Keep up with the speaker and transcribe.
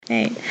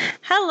Right.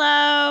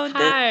 Hello.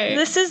 Hi.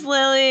 This is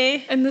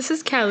Lily. And this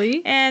is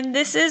Kelly. And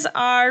this is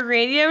our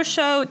radio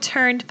show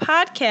turned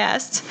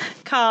podcast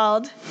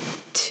called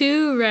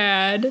Too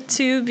Rad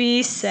to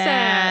Be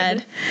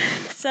Sad.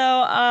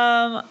 So,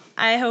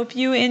 I hope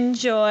you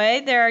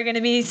enjoy. There are going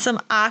to be some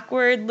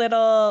awkward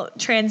little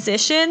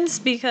transitions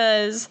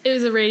because it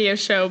was a radio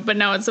show, but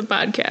now it's a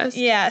podcast.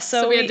 Yeah,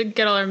 so we had to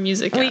get all our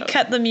music out. We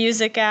cut the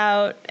music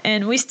out,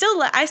 and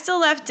I still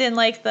left in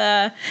like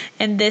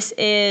and this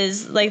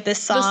is like the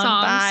song.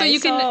 By, so you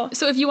can.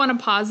 So if you want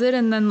to pause it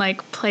and then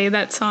like play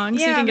that song,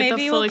 so you can get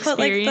the full experience.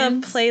 Maybe we'll put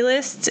like the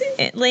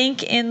playlist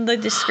link in the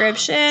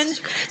description. That's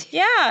a good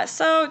idea. Yeah,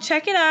 so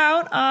check it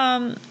out.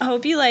 I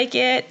hope you like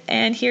it,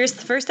 and here's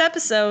the first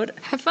episode.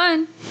 Have fun.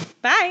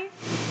 Bye.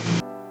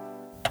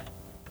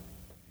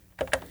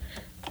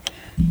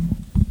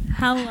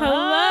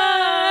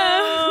 Hello.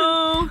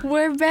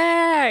 We're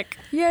back.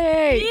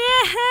 Yay. Yeah.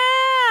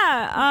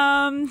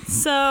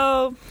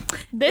 So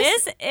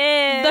this is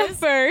the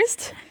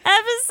first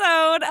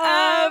episode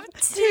of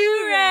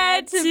Too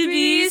Rad to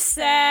Be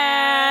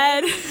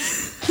Sad.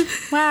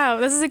 Wow,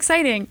 this is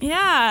exciting.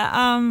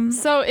 Yeah.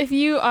 So if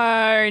you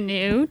are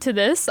new to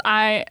this,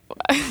 I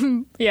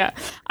am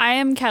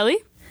Kelly.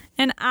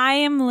 And I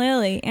am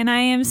Lily, and I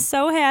am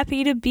so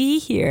happy to be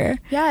here.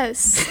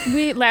 Yes.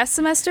 Last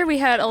semester we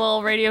had a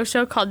little radio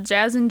show called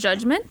Jazz and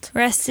Judgment.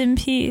 Rest in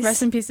peace.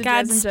 Rest in peace to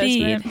Jazz and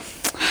Judgment.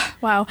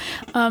 Wow.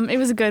 It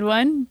was a good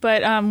one,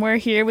 but we're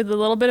here with a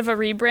little bit of a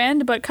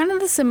rebrand, but kind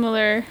of the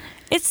similar.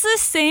 It's the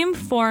same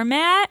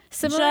format.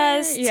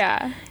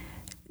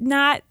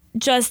 Not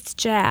just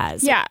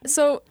jazz. Yeah.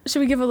 So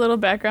should we give a little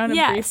background,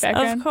 brief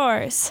background? Yes, of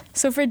course.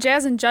 So for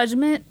Jazz and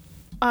Judgment,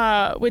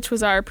 which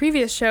was our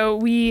previous show,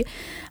 we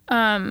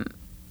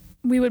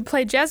would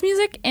play jazz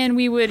music, and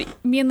me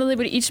and Lily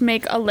would each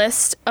make a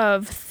list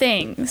of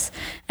things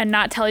and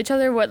not tell each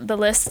other what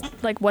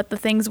the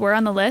things were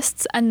on the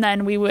lists, and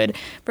then we would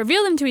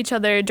reveal them to each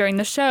other during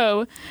the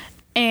show,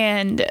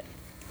 and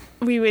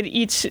we would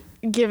each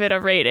give it a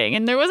rating.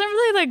 And there wasn't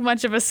really like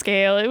much of a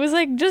scale. It was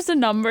like just a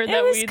number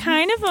that was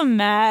kind of a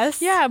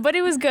mess. Yeah, but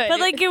it was good. But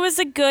like it was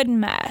a good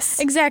mess.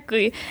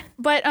 Exactly.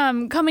 But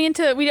coming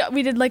into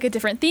we did like a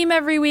different theme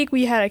every week.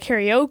 We had a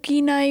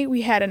karaoke night.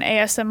 We had an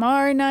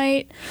ASMR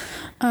night.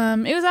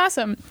 It was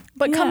awesome.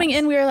 But coming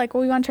in, we were like,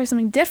 well, we want to try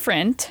something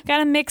different.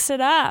 Gotta mix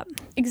it up.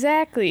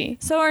 Exactly.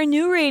 So our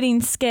new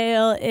rating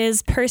scale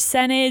is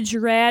percentage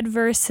rad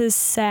versus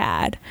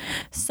sad.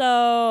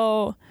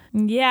 So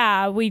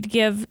yeah, we'd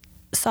give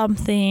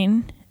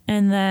something,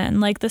 and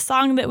then like the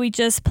song that we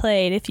just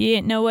played, if you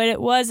didn't know what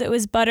it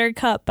was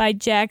Buttercup by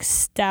Jack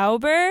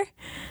Stauber.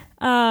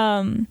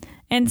 And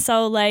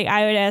so like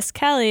I would ask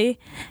Kelly,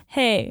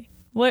 hey,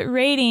 what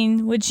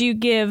rating would you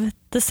give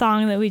the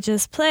song that we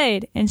just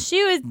played? And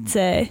she would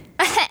say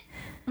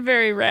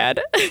very rad.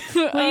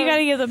 Well, you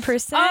gotta give the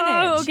percentage.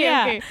 Oh, okay,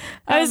 yeah. okay.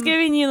 I was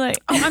giving you like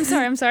I'm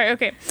sorry.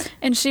 Okay.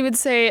 And she would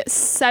say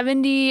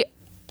 70%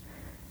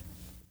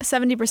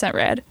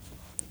 rad.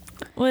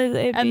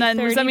 And then 30%?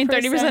 Does that mean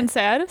 30%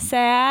 sad?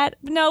 Sad?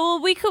 No, well,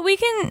 we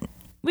can.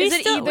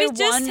 It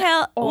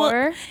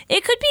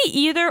could be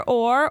either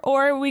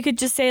or we could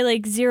just say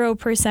like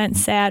 0%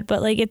 sad,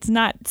 but like it's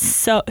not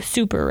so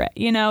super rad.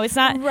 You know, it's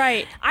not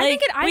right.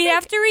 We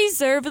have to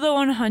reserve the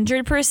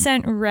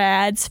 100%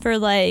 rads for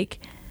like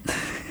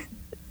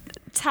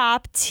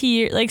top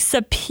tier, like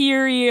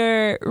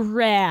superior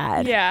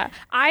rad. Yeah,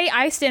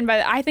 I stand by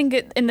that. I think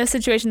in this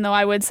situation though,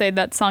 I would say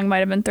that song might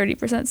have been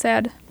 30%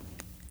 sad.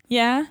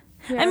 Yeah.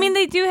 I mean,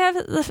 they do have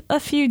a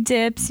few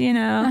dips, you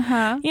know.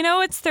 Uh-huh. You know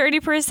what's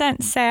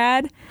 30%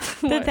 sad?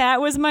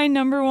 That was my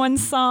number one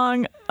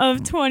song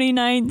of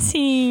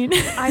 2019.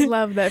 I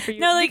love that for you.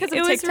 No, like, it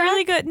was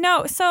really good.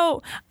 No,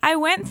 so I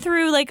went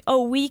through, like,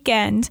 a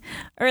weekend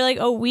or, like,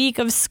 a week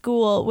of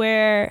school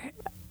where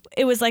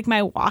it was, like,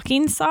 my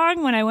walking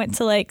song when I went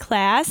to, like,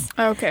 class.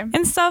 Okay.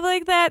 And stuff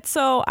like that.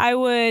 So I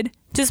would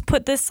just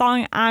put this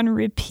song on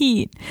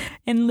repeat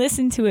and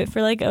listen to it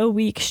for, like, a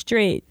week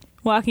straight.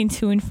 Walking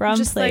to and from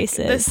just places.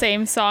 Like the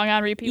same song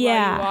on repeat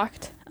while you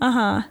walked?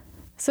 Uh-huh.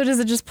 So does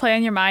it just play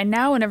on your mind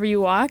now whenever you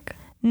walk?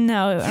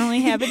 No, it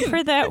only happened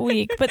for that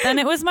week. But then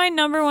it was my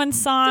number one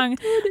song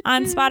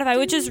on Spotify,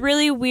 which is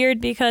really weird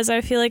because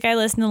I feel like I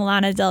listen to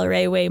Lana Del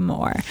Rey way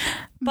more.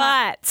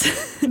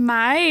 But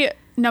my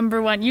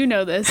number one, you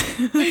know this.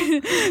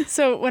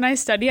 So when I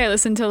study, I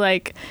listen to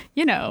like,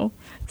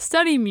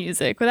 study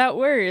music without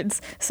words.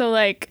 So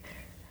like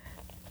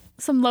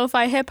some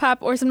lo-fi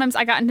hip-hop, or sometimes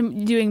I got into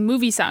doing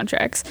movie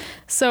soundtracks.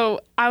 So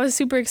I was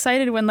super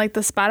excited when like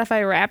the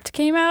Spotify Wrapped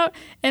came out,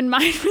 and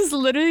mine was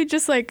literally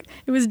just like,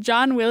 it was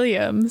John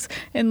Williams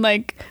and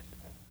like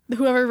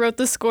whoever wrote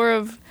the score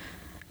of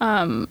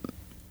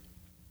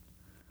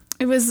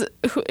it was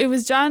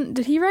John.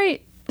 Did he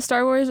write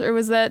Star Wars, or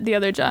was that the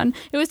other John?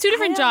 It was two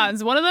different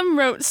Johns. One of them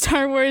wrote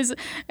Star Wars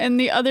and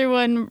the other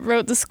one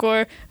wrote the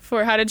score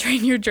for How to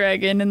Train Your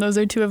Dragon, and those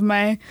are two of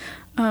my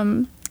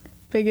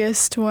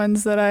biggest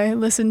ones that I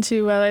listen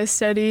to while I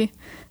study.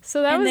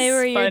 So that and was they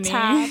were your funny.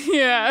 top.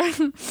 Yeah.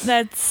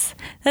 That's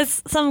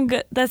some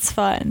good. That's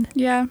fun.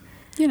 Yeah.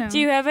 You know. Do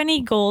you have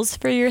any goals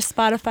for your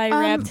Spotify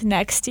Wrapped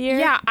next year?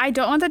 Yeah, I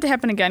don't want that to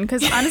happen again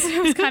because honestly, I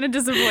was kind of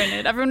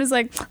disappointed. Everyone was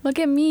like, "Look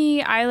at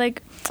me! I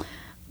like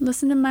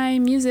listen to my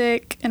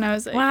music," and I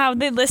was like, Wow,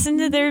 they listen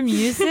to their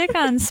music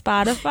on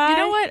Spotify. You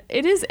know what?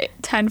 It is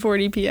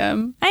 10:40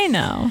 p.m. I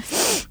know.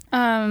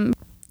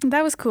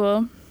 That was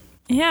cool.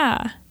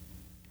 Yeah,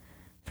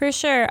 for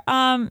sure.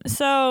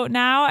 So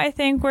now I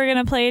think we're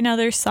gonna play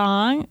another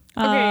song.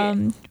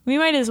 Okay. We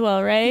might as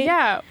well, right?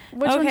 Yeah.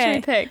 Which one should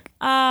we pick?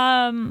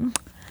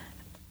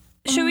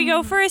 Should we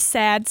go for a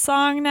sad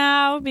song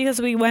now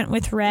because we went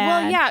with Rad?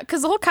 Well, yeah,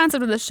 because the whole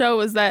concept of the show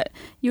was that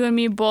you and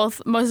me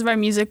both, most of our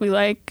music we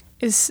like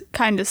is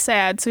kind of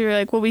sad. So we were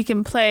like, well, we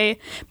can play,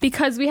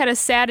 because we had a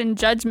Sad and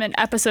Judgment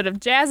episode of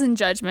Jazz and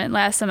Judgment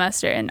last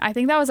semester, and I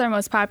think that was our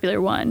most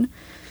popular one.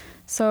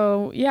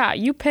 So yeah,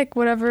 you pick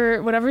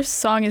whatever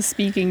song is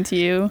speaking to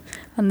you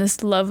on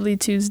this lovely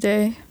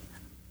Tuesday.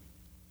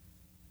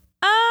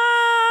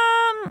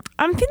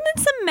 I'm feeling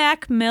some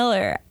Mac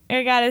Miller.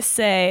 I gotta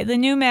say, the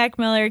new Mac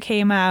Miller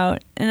came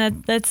out,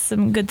 and that's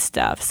some good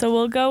stuff. So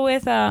we'll go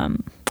with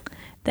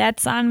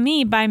 "That's on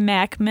Me" by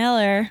Mac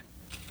Miller.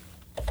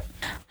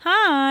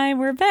 Hi,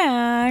 we're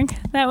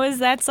back. That was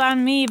 "That's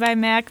on Me" by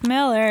Mac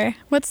Miller.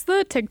 What's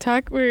the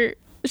TikTok where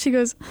she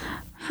goes,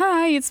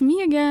 "Hi, it's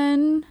me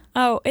again"?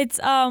 Oh, it's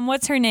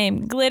what's her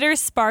name? Glitter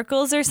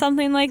Sparkles or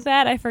something like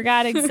that. I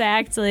forgot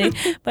exactly,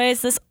 but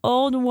it's this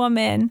old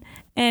woman,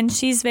 and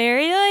she's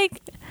very like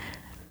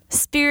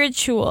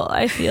spiritual.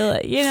 I feel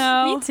like, you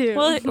know. Me too.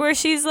 Well, where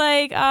she's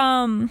like,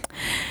 my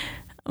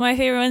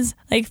favorite one's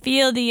like,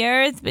 "Feel the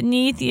earth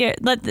beneath you,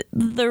 let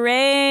the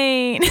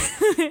rain."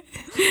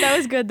 That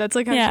was good. That's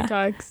like how she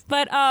talks.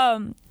 But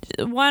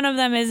one of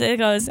them is, it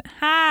goes,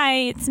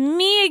 "Hi, it's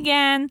me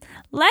again.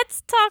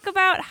 Let's talk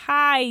about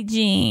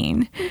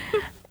hygiene."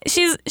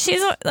 She's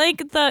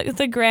like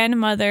the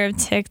grandmother of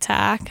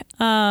TikTok.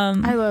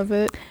 I love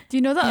it. Do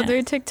you know the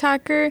other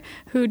TikToker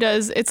who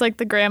does? It's like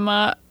the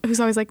grandma who's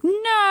always like,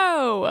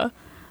 "No."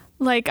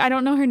 Like, I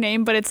don't know her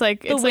name, but it's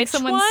like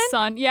someone's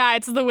son. Yeah,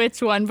 it's the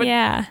witch one. But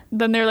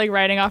then they're like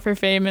writing off her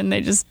fame, and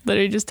they just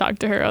literally just talk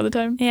to her all the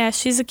time. Yeah,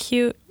 she's a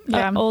cute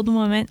old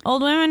woman.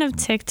 Old women of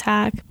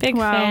TikTok. Big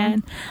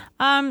fan.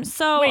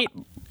 So wait,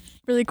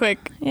 really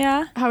quick.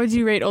 Yeah. How would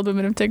you rate old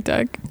women of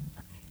TikTok?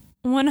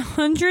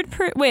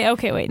 100%.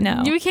 Wait,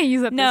 no. We can't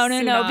use that. No,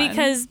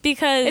 because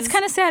it's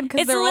kind of sad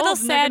because they're a little old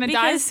sad and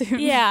they're gonna die soon.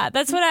 Yeah,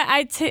 that's what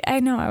I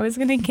know. I was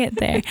gonna get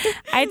there.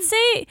 I'd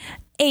say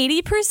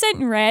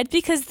 80% red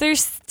because they're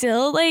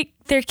still like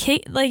they're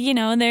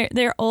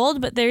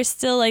old, but they're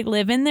still like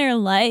living their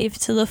life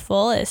to the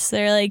fullest.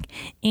 They're like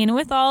in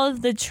with all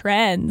of the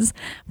trends,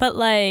 but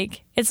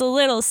like it's a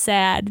little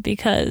sad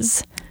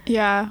because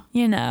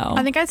you know.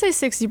 I think I'd say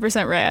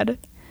 60% red.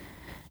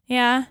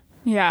 Yeah.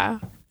 Yeah.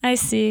 I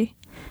see.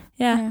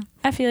 Yeah.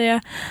 I feel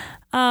ya.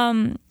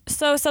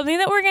 So something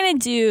that we're gonna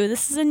do,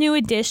 this is a new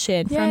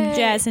addition from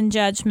Jazz and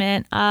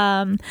Judgment.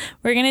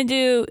 We're gonna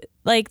do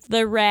like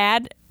the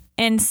rad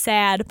and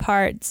sad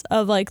parts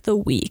of like the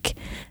week.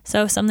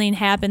 So if something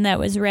happened that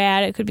was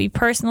rad, it could be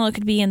personal, it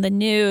could be in the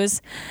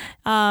news.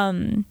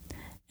 And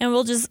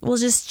we'll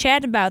just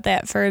chat about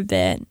that for a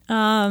bit.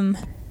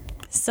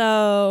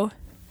 So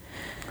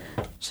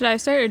should I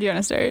start or do you want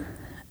to start?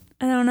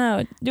 I don't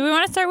know. Do we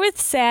want to start with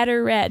sad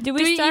or red? Do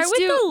we start with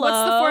the low?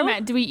 What's the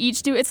format? Do we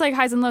each do? It's like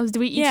highs and lows.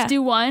 Do we each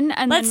do one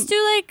and let's then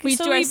do like we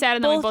do our sad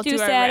and then we both do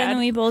our rad? And then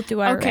we both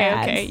do our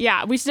rad. Okay.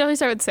 Yeah, we should definitely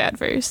start with sad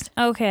first.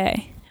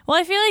 Okay. Well,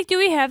 I feel like, do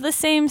we have the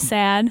same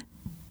sad?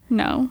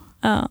 No.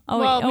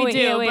 We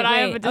do, but I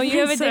have a different you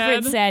have a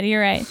different sad.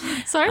 You're right.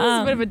 Sorry, this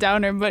is a bit of a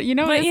downer, but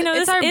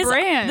it's our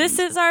brand. This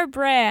is our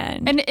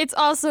brand, and it's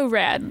also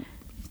rad.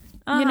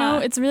 You know,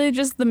 it's really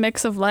just the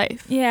mix of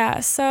life. Yeah.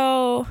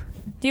 So,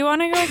 do you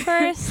want to go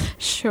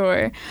first?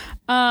 Sure.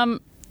 Okay.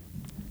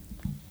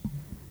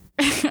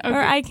 Or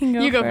I can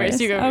go. You go first.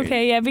 first. You go first.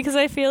 Okay, yeah, because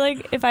I feel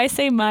like if I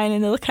say mine,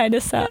 and it'll kind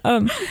of sound.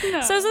 No.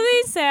 So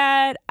something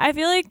sad. I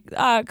feel like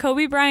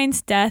Kobe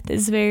Bryant's death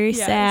is very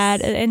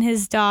sad, and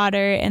his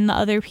daughter and the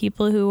other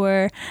people who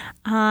were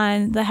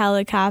on the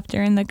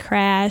helicopter in the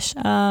crash.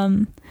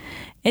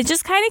 It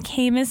just kind of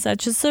came as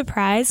such a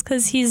surprise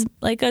because he's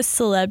like a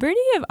celebrity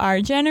of our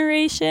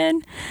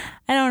generation.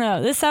 I don't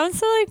know. This sounds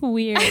so like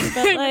weird,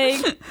 but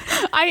like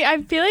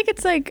I feel like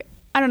it's like,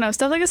 I don't know,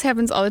 stuff like this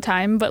happens all the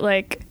time, but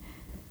like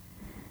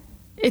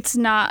it's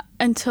not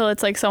until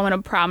it's like someone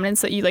of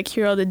prominence that you like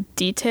hear all the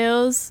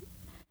details.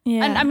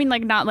 Yeah. And I mean,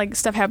 like, not like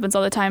stuff happens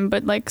all the time,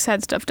 but like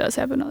sad stuff does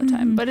happen all the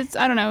time. But it's,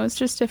 I don't know, it's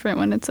just different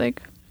when it's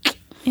like.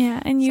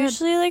 Yeah. And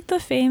usually like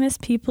the famous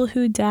people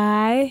who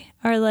die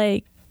are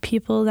like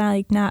people that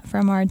like not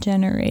from our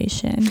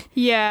generation.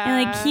 Yeah.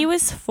 And like he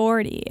was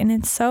 40 and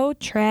it's so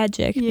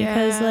tragic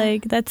because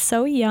like that's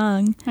so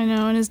young. I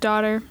know. And his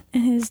daughter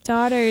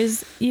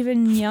is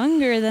even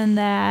younger than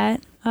that.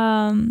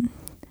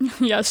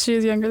 Yes, she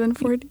is younger than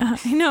 40.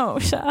 I know,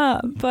 shut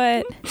up.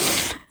 But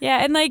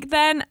yeah, and like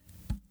then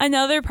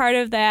another part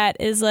of that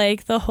is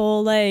like the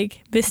whole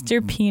like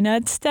Mr.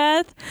 Peanut's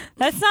death.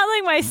 That's not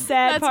like my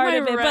sad That's part my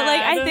of it, but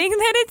like I rad. think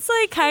that it's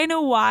like kind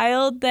of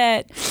wild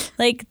that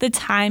like the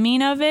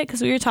timing of it,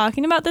 because we were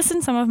talking about this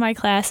in some of my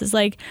classes,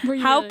 like Were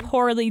you how really?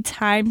 poorly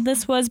timed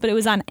this was, but it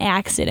was on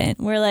accident.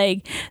 Where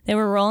like they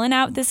were rolling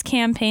out this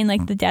campaign,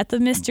 like the death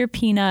of Mr.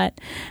 Peanut,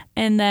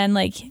 and then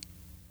like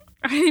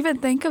I didn't even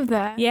think of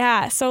that.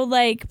 yeah, so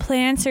like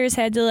planters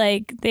had to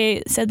like,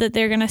 they said that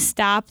they're gonna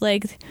stop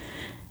like,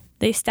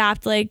 they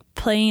stopped like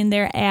playing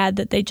their ad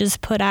that they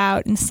just put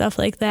out and stuff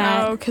like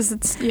that. Oh, because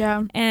it's,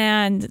 yeah.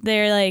 And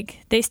they're like,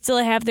 they still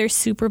have their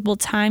Super Bowl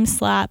time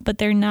slot, but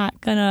they're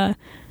not gonna,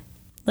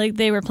 like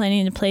they were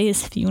planning to play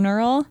his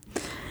funeral,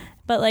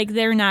 but like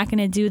they're not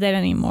gonna do that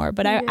anymore.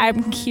 But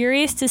I'm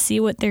curious to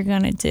see what they're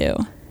gonna do.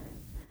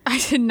 I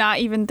did not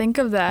even think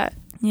of that.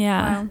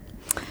 Yeah. Wow.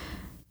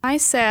 I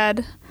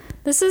said,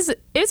 it's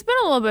been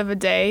a little bit of a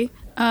day.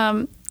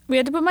 We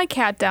had to put my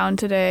cat down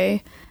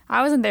today.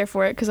 I wasn't there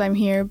for it because I'm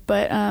here,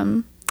 but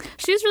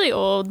she's really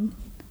old.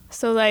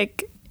 So,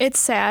 like, it's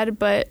sad,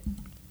 but,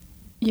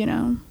 you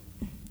know,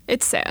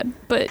 it's sad.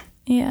 But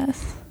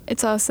Yes.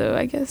 it's also,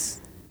 I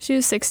guess, she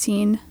was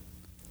 16.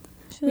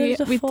 She lived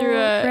a full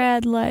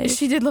rad life.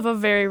 She did live a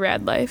very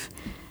rad life.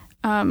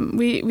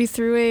 We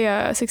threw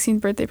a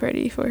 16th birthday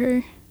party for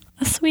her.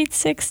 A sweet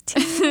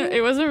 16.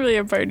 It wasn't really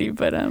a party,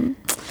 but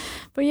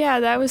yeah,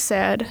 that was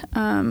sad.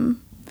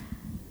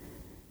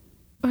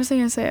 What was I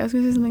gonna say? I was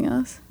gonna say something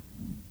else.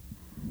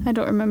 I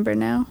don't remember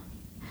now.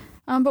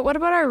 But what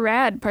about our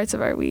rad parts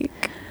of our week?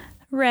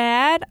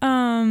 Rad.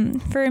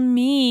 For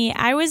me,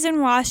 I was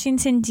in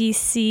Washington,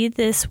 D.C.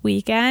 this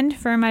weekend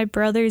for my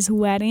brother's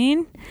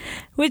wedding,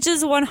 which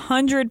is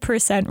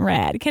 100%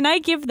 rad. Can I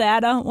give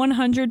that a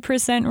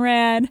 100%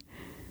 rad?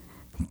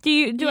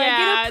 Do I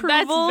get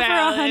approval that's for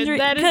valid. 100?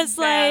 That is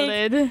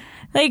valid.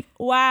 Like,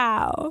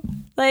 wow.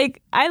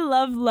 Like, I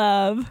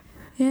love.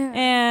 Yeah.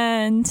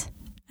 And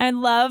I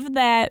love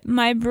that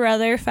my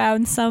brother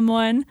found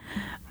someone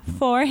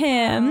for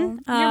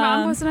him. Your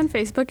mom posted on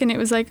Facebook and it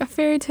was like a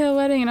fairy tale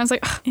wedding, and I was like,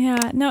 ugh,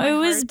 Yeah, no, my it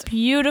was heart.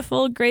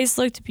 beautiful. Grace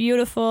looked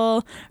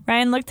beautiful.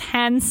 Ryan looked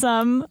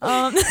handsome.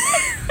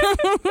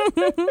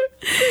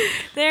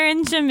 They're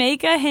in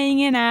Jamaica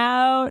hanging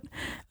out.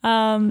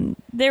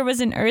 There was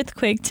an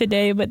earthquake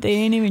today, but they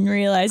didn't even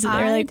realize it. They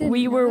were I like, didn't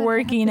we know were that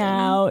working happened.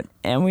 out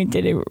and we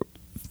didn't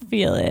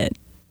feel it.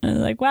 I was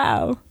like,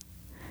 wow.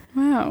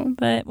 wow.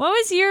 But what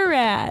was your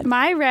rad?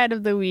 My rad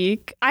of the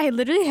week, I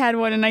literally had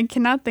one and I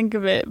cannot think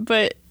of it,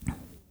 but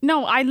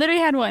no, I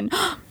literally had one.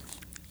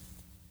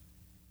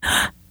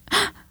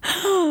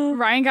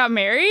 Ryan got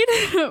married,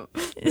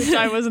 which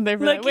I wasn't there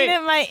for. that. Looking Wait,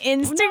 at my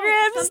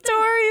Instagram something-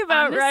 story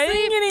about honestly-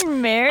 Ryan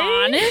getting married?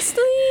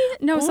 honestly,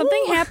 no,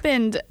 something Ooh.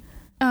 happened.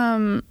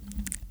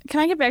 Can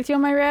I get back to you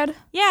on my rad?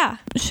 Yeah.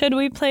 Should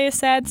we play a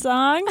sad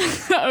song?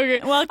 Okay.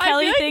 Well, I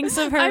Kelly feel like- thinks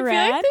of her I feel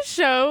rad. like the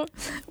show.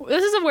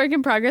 This is a work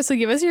in progress, so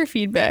give us your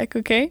feedback,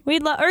 okay?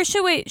 Or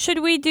should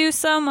we do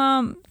some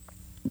more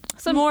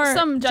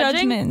some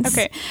judging? judgments?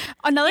 Okay.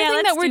 Another Yeah, thing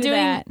let's that we're do doing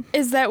that.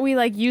 is that we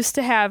like used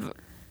to have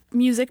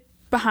music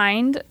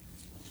behind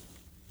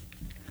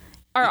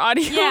our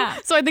audio. Yeah.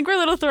 So I think we're a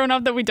little thrown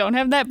off that we don't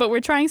have that, but we're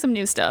trying some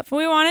new stuff.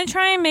 We want to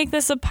try and make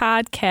this a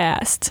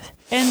podcast,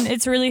 and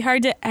it's really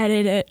hard to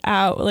edit it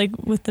out, like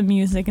with the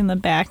music in the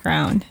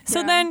background. So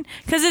Yeah. then,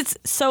 because it's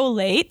so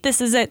late, this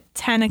is at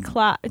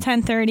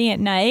 10:30 at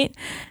night,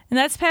 and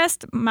that's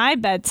past my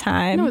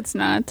bedtime. No, it's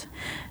not.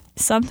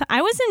 Sometimes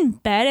I was in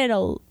bed at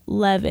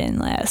 11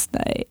 last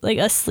night, like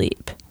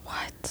asleep.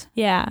 What?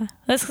 Yeah,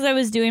 that's because I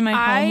was doing my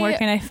homework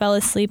and I fell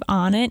asleep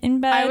on it in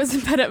bed. I was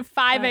in bed at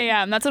 5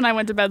 a.m. That's when I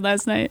went to bed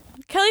last night.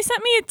 Kelly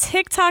sent me a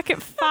TikTok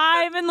at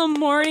 5 in the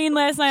morning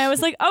last night. I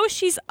was like, oh,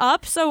 she's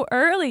up so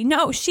early.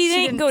 No, she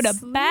didn't go to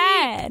sleep.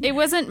 bed. It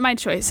wasn't my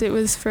choice. It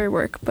was for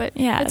work, but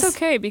Yes. it's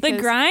okay because The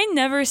grind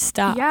never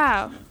stops.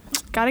 Yeah,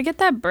 gotta get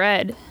that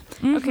bread.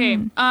 Mhm. Okay.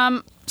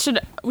 Should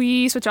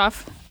we switch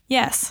off?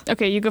 Yes.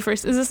 Okay, you go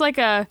first. Is this like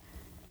a?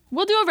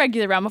 We'll do a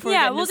regular round before.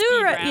 Yeah, we we'll get do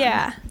into it. speed round.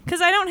 Yeah, because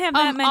I don't have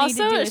that many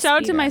Also, to do a shout out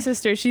speed to my round.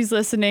 sister. She's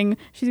listening.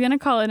 She's gonna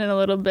call in a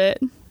little bit.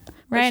 But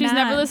Right she's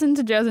never on. listened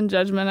to Jazz and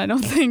Judgment. I don't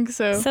think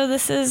so. So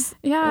this is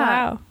Yeah.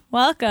 Wow.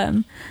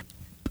 Welcome.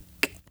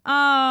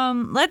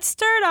 Let's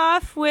start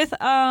off with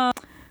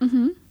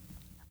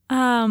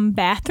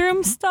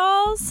bathroom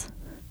stalls.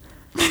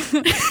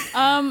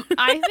 I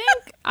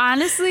think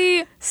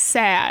honestly,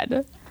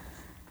 sad.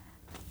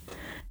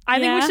 I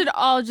think we Yeah? should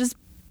all just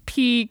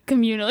pee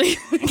communally.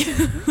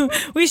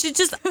 We should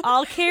just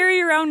all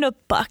carry around a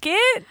bucket.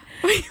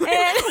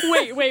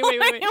 wait.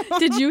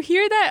 Did you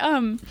hear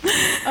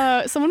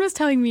that? Someone was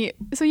telling me.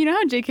 So you know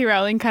how J.K.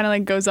 Rowling kind of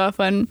like goes off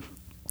on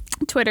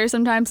Twitter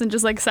sometimes and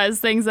just like says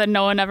things that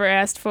no one ever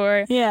asked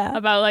for. Yeah.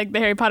 About like the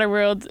Harry Potter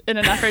world in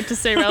an effort to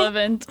stay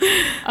relevant.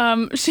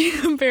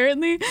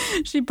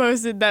 She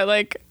posted that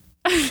like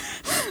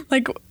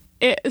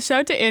shout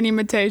out to Annie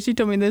Matei. She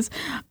told me this.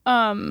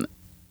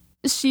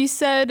 She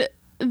said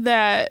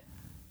that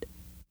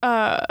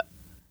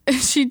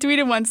she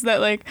tweeted once that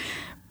like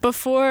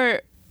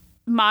before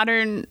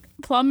modern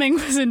plumbing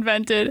was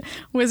invented,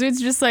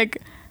 wizards just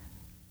like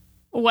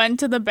went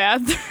to the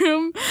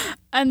bathroom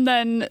and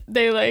then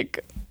they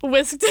like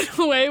whisked it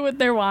away with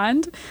their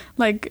wand.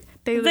 Like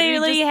they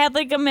like had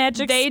like a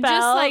magic they spell.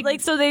 just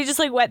like So they just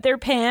like wet their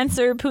pants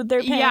or pooped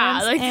their pants.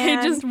 Yeah, like they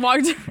just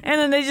walked and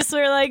then they just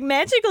were like,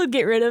 magic will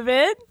get rid of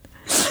it.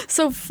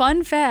 So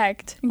fun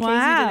fact, in case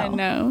you didn't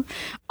know.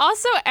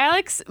 Also,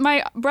 Alex,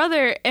 my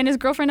brother, and his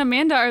girlfriend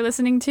Amanda are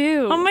listening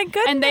too. Oh my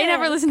goodness. And they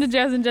never listen to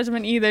Jazz and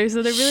Judgment either,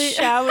 so they're really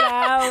shout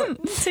out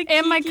to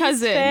and my Kiki's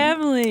cousin.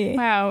 family.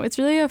 Wow, it's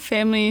really a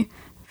family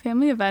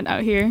event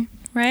out here.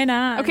 Right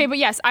on. Okay, but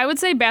yes, I would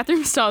say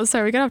bathroom stalls.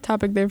 Sorry, we got off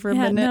topic there for a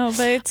minute. No,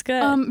 but it's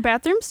good.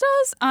 Bathroom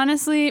stalls,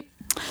 honestly,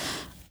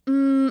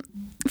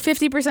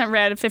 50%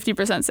 rad,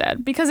 50%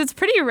 sad, because it's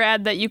pretty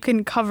rad that you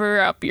can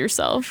cover up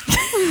yourself,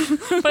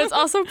 but it's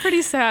also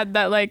pretty sad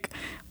that like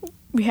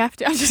we have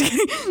to. I'm just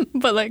kidding,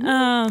 but like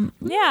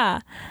yeah.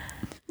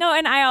 No,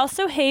 and I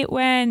also hate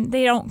when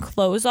they don't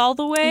close all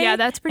the way. Yeah,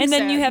 that's pretty And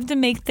then sad. you have to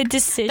make the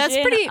decision. That's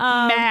pretty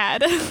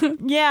mad.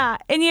 Yeah,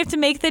 and you have to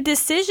make the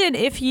decision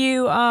if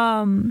you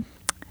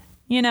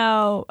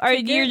or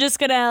you're just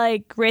gonna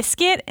like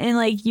risk it and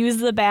like use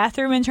the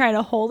bathroom and try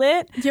to hold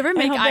it. Do you ever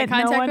make eye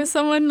contact with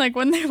someone like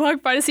when they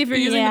walk by to see if you're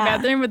using the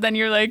bathroom, but then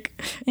you're like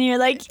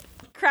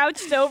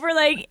crouched over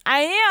like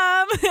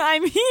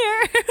I'm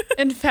here.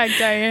 In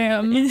fact, I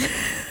am.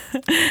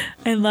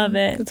 I love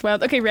it. That's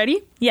wild. Okay,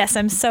 ready? Yes,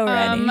 I'm so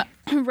ready.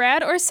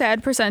 Rad or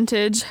sad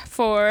percentage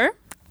for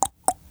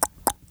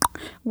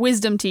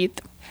wisdom teeth?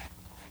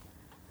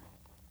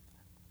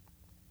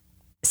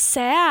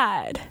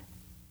 Sad.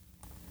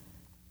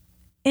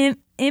 It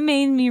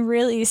made me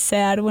really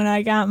sad when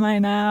I got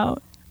mine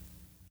out.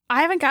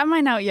 I haven't gotten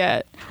mine out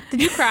yet.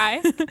 Did you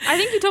cry? I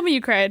think you told me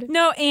you cried.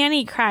 No,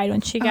 Annie cried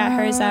when she got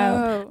hers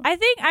out. I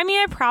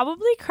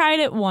probably cried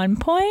at one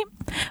point,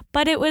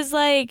 but it was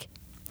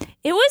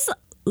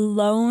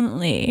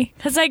lonely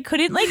because I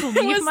couldn't like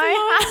leave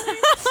my house.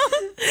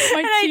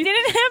 And I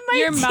didn't have my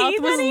Your teeth mouth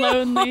was anymore.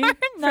 lonely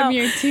from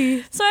your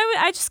teeth. So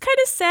I just kind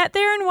of sat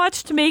there and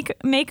watched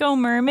Mako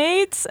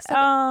Mermaids.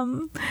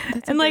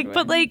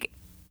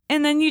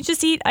 And then you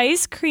just eat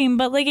ice cream,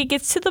 but like it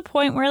gets to the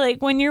point where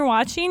like when you're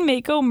watching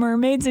Mako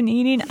Mermaids and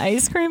eating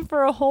ice cream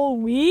for a whole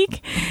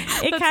week,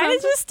 it kind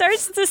of just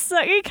starts to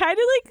suck. It kind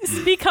of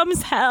like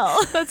becomes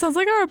hell. That sounds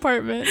like our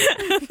apartment.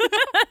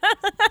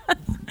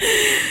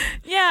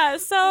 Yeah.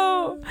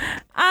 So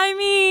I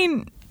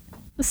mean,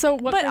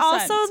 what? But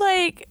also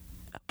like.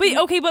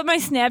 But my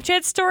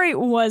Snapchat story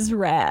was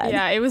rad.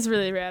 Yeah, it was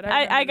really rad.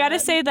 I gotta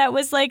say that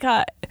was like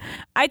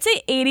I'd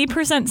say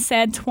 80%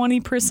 sad,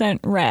 20%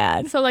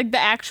 rad. So like the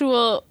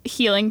actual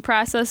healing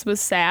process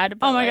was sad.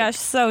 Oh my gosh,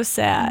 so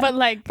sad.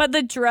 But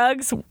the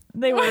drugs,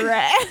 they were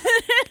rad.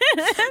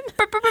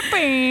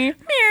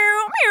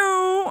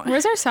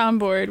 Where's our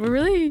soundboard? We're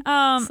really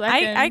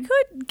I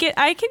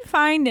can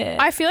find it.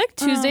 I feel like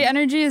Tuesday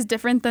energy is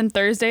different than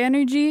Thursday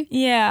energy.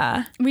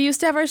 Yeah. We used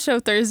to have our show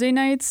Thursday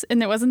nights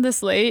and it wasn't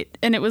this late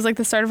and it was like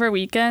the start of our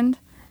weekend.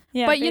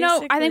 Yeah. But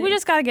I think we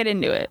just gotta get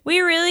into it.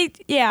 We really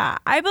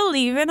I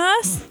believe in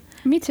us.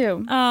 Me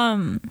too.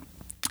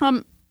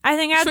 I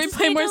think should we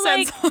play more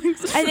sad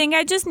songs? I think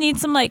I just need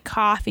some like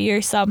coffee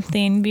or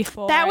something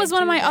before. That was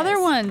one of my other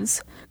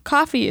ones.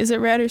 Coffee, is it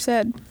rad or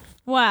sad?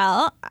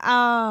 Well,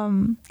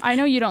 I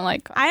know you don't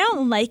like coffee. I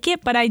don't like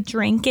it, but I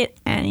drink it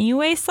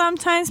anyway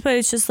sometimes, but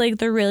it's just like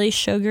the really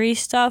sugary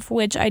stuff,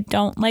 which I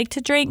don't like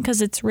to drink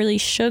because it's really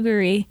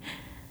sugary.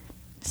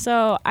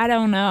 So I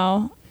don't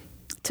know.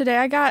 Today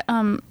I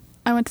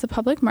went to the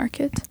public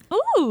market.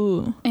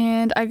 Ooh.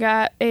 And I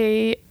got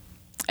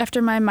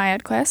after my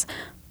MyAd class.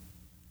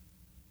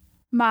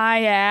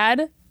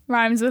 MyAd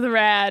rhymes with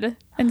rad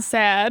and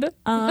sad.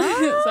 Anyway.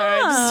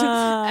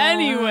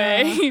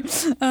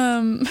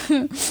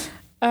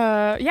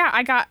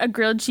 I got a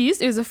grilled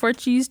cheese. It was a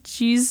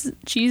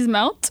 4-cheese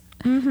melt.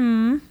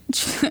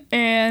 Mm-hmm.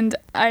 And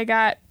I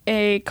got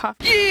a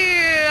coffee.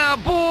 Yeah,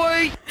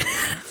 boy!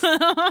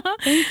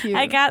 Thank you.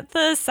 I got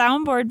the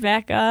soundboard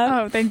back up.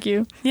 Oh, thank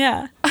you.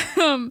 Yeah.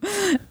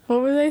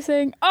 What was I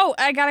saying? Oh,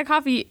 I got a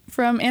coffee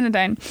from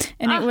Anodyne,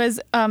 and it was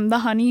the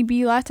honey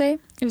bee latte.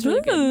 It was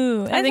really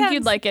good. I think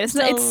you'd like it. It's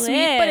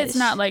sweet, but it's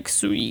not like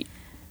sweet.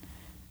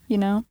 You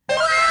know?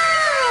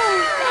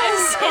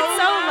 It's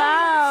so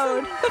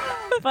loud.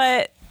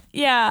 But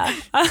yeah.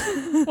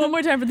 One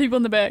more time for the people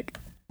in the back.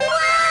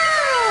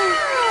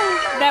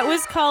 That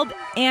was called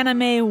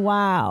Anime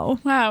Wow.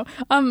 Wow.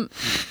 Do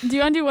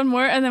you want to do one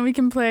more and then we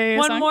can play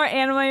one more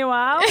Anime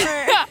Wow?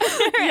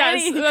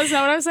 Yes, that's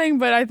not what I was saying,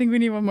 but I think we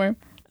need one more.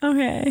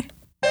 Okay.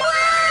 All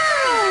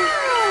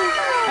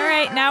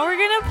right, now we're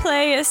going to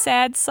play a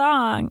sad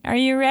song. Are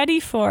you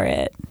ready for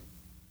it?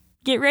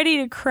 Get ready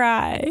to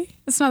cry.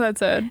 It's not that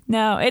sad.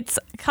 No, it's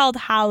called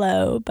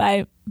Hollow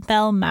by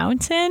Bell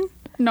Mountain.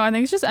 No, I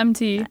think it's just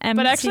MT.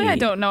 But actually, I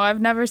don't know.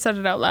 I've never said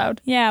it out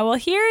loud. Yeah, well,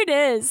 here it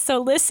is.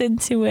 So listen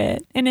to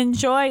it and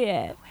enjoy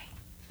it.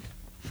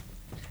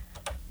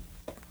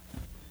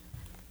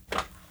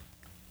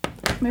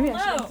 Maybe I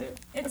Hello, should.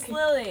 it's Okay.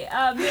 Lily. Do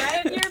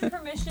I have your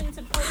permission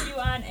to put you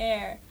on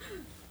air?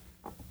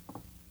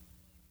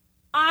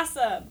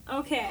 Awesome.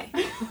 Okay.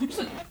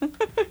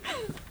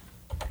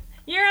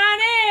 You're on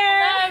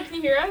air. Can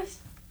you hear us?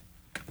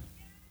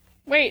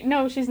 Wait,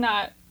 no, she's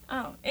not.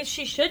 Oh,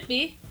 she should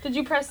be. Did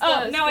you press the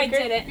Oh, no, I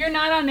speaker? didn't. You're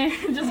not on air.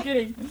 Just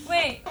kidding.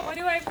 Wait, what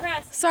do I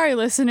press? Sorry,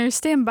 listeners.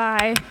 Stand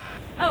by.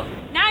 Oh,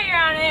 now you're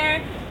on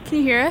air. Can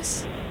you hear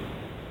us?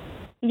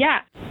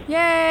 Yeah.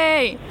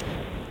 Yay!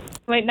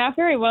 Wait, not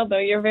very well though.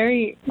 You're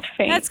very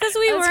faint. That's because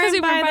we That's 'cause weren't we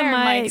by weren't the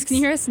our mics. Can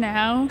you hear us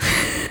now?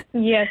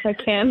 Yes, I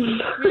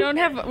can. we don't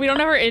have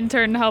our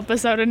intern to help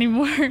us out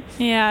anymore.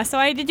 Yeah, so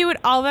I had to do it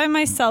all by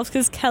myself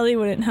because Kelly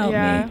wouldn't help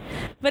Yeah. me.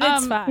 But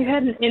it's You fine.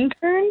 had an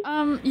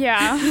intern?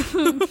 Yeah.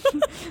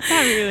 Not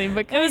really,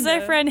 but It was our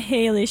kinda. friend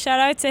Haley. Shout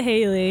out to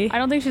Haley. I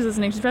don't think she's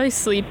listening. She's probably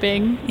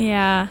sleeping.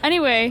 Yeah.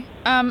 Anyway,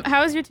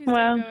 how is your Tuesday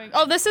Well. going?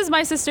 Oh, this is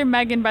my sister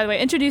Megan, by the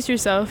way. Introduce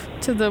yourself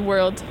to the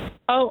world.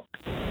 Oh,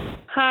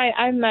 hi,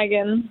 I'm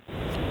Megan.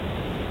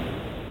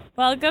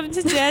 Welcome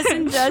to Jazz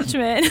and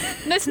Judgment.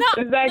 That's not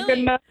Is that good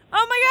enough?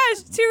 Oh my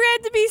gosh, too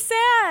rad to be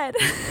sad.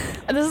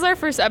 This is our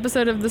first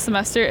episode of the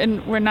semester,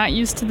 and we're not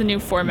used to the new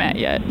format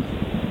yet.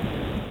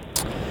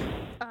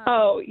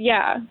 Oh,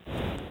 yeah.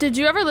 Did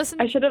you ever listen?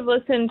 I should have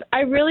listened.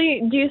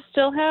 Do you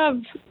still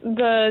have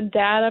the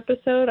dad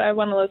episode? I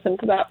want to listen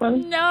to that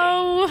one.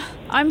 No,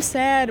 I'm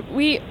sad.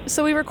 We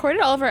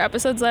recorded all of our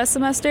episodes last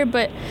semester,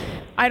 but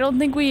I don't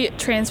think we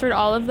transferred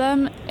all of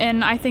them,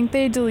 and I think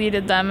they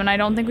deleted them, and I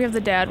don't think we have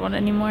the dad one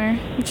anymore,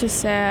 which is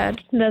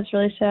sad. That's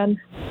really sad.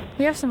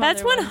 We have some.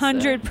 That's other ones,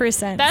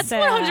 100% That's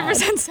sad.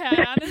 100%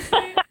 sad,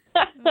 honestly.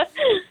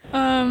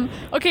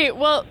 Okay,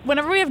 well,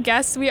 whenever we have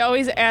guests, we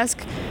always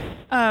ask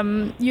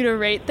you to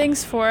rate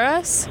things for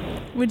us.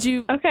 Would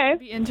you Okay,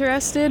 be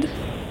interested?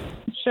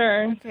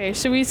 sure. Okay,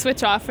 should we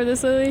switch off for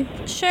this, Lily?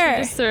 Sure.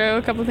 Just throw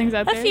a couple things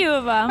out A there. few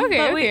of them. Okay,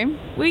 but okay.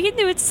 We can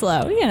do it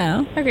slow, you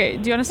know. Okay,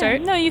 do you want to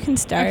start? No, you can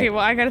start. Okay, well,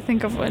 I gotta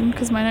think of one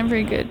because mine aren't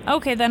very good.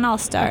 Okay, then I'll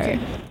start. Okay.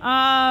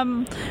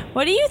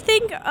 What do you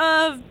think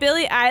of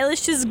Billie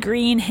Eilish's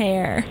green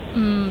hair?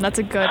 That's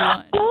a good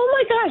one. Oh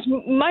my gosh,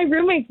 my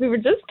roommates, we were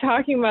just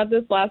talking about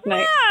this last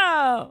night.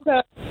 Wow.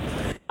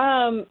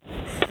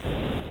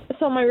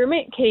 So my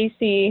roommate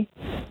Casey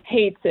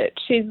hates it.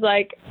 She's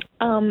like,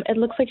 it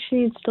looks like she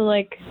needs to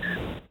like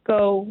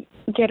go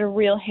get a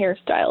real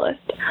hairstylist.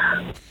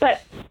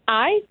 But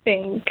I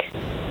think,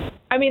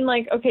 I mean,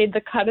 like, okay,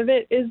 the cut of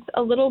it is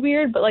a little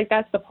weird, but like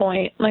that's the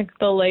point, like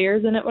the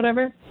layers in it,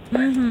 whatever.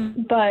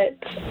 Mm-hmm. But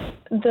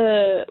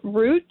the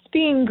roots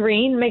being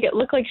green make it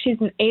look like she's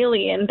an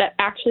alien that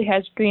actually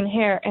has green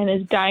hair and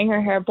is dyeing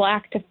her hair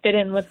black to fit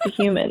in with the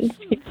humans.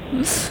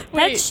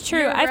 That's true.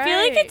 you're I feel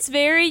like right. it's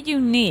very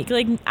unique.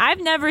 Like I've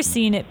never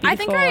seen it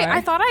before.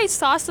 I thought I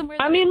saw somewhere.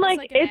 I that mean, it was,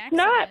 like, an it's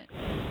not- accident.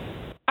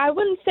 I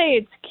wouldn't say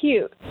it's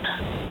cute.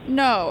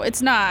 No,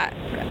 it's not.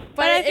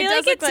 But I it feel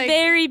does like look it's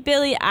very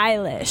Billie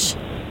Eilish.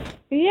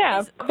 Yeah,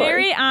 It's of course.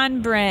 very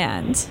on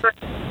brand.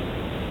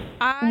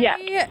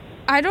 Yeah.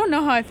 I don't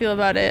know how I feel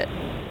about it.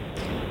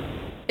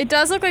 It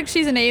does look like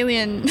she's an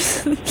alien.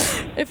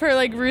 If her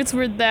like roots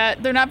were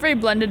that, they're not very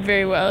blended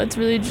very well. It's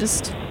really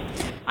just.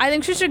 I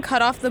think she should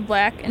cut off the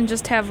black and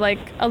just have like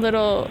a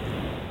little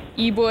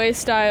e-boy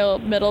style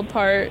middle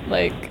part,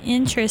 like.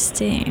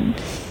 Interesting.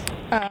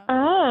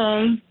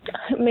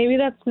 Maybe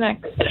that's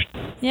next.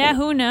 Yeah,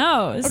 who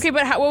knows? Okay,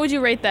 but what would you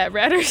rate that?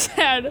 Rad or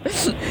sad?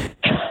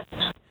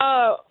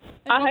 Oh,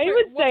 And I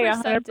would say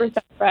 100%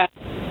 red.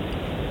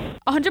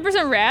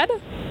 100% rad?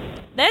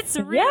 That's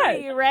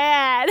really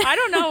rad. I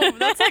don't know.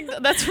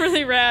 That's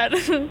really rad. No,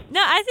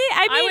 I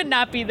mean, I would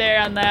not be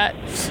there on that.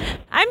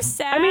 I'm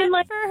sad I mean,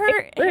 like, for her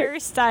it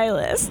works.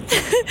 hairstylist,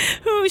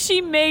 who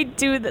she made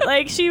do that.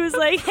 Like, she was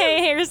like,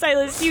 "Hey,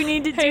 hairstylist, you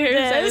need to do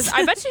this."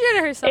 I bet she did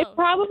it herself.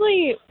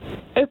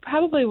 It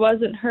probably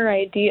wasn't her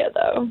idea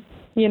though.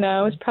 You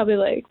know, it's probably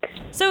like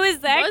So is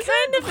that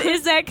kind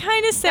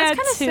of sad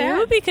kinda too?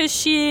 sad. Because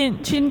she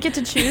She didn't get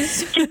to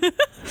choose.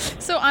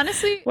 So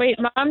honestly, wait,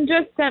 Mom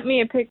just sent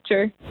me a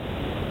picture.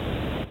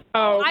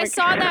 Oh, I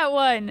saw that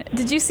one.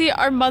 Did you see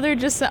our mother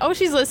just said, oh,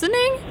 she's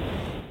listening?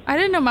 I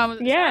didn't know Mom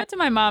was. Yeah. Shout out to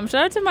my mom.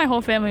 Shout out to my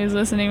whole family who's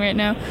listening right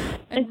now. It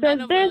And says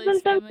none of there's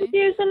Lily's been some family.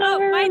 confusion Oh,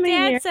 over my rooming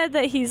dad here. said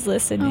that he's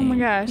listening. Oh my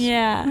gosh.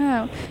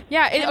 Yeah. Oh.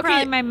 Yeah. And Okay.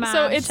 probably my mom.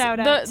 So it's Shout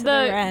out to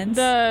the Wrens.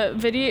 the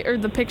video or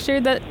the picture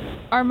that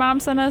our mom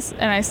sent us,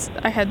 and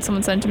I had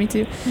someone send it to me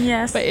too.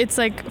 Yes. But it's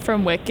like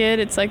from Wicked.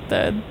 It's like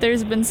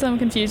there's been some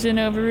confusion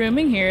over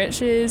rooming here at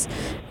Shiz,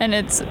 and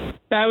it's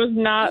That was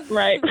not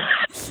right.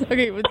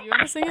 okay. Would you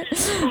want to sing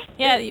it?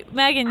 yeah,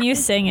 Megan, you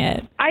sing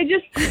it.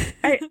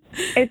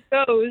 It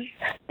goes,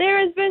 there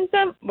has been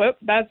some, whoop,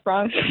 that's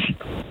wrong.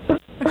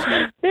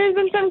 There's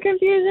been some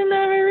confusion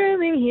over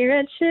rooming here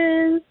at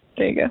Shiz.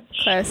 There you go.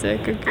 Classic.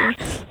 Okay.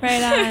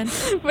 Right on.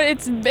 But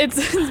it's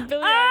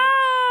Billie.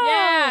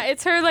 Yeah,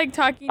 it's her like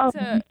talking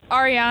to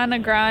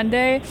Ariana Grande,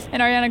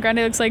 and Ariana Grande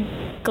looks like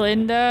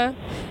Glinda,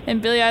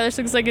 and Billie Eilish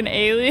looks like an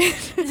alien.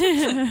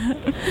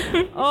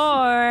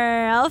 Or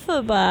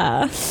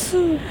Alphaba.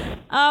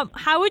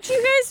 How would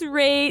you guys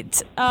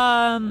rate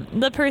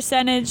the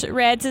percentage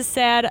rad to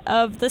sad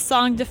of the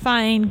song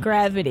Defying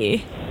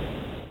Gravity?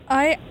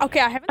 I haven't seen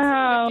Wicked in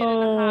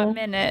a hot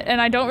minute, and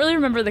I don't really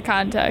remember the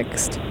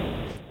context.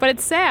 But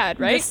it's sad,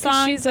 right? The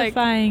song she's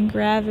Defying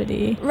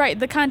Gravity. Right,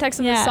 the context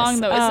of the Yes. song,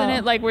 though, isn't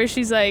it? Like, where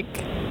she's like,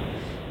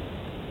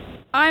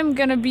 I'm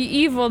gonna be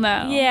evil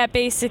now. Yeah,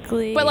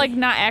 basically. But, like,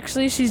 not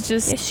actually. She's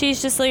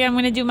just like, I'm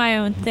gonna do my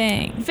own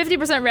thing.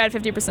 50% rad,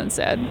 50%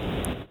 sad.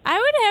 I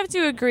would have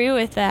to agree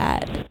with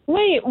that.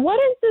 Wait, what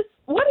is this?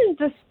 What is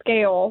the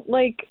scale?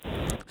 Like,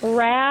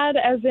 rad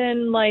as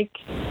in, like,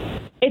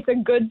 it's a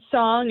good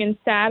song, and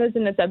sad as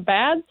in it's a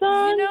bad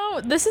song? You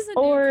know, this is a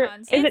or new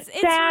concept. is it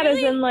sad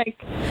really, as in,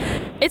 like,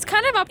 it's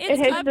kind of up. it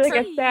hits up like to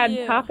a sad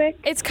you. topic?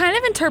 It's kind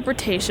of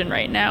interpretation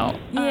right now.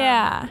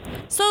 Yeah.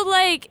 So,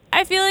 like,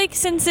 I feel like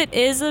since it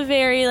is a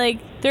very, like,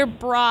 they're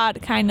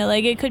broad, kind of.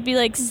 Like, it could be,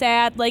 like,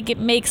 sad, like, it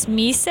makes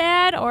me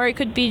sad, or it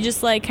could be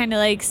just, like, kind of,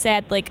 like,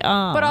 sad, like,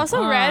 But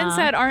also, rad and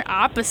sad aren't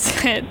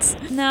opposites.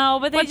 No,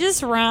 but they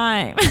just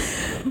rhyme.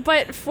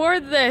 But for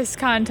this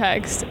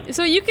context,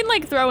 so you can,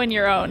 like, throw in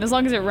your own, as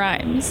long as it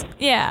rhymes.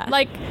 Yeah.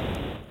 Like,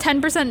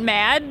 10%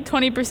 mad,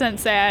 20%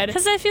 sad,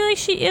 Because I feel like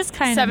she is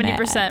kind of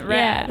 70%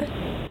 rad.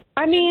 Yeah.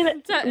 I mean,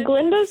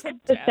 Glinda's sad.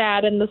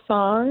 sad in the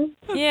song.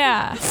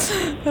 Yeah.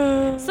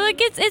 So like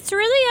it's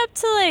really up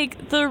to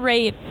like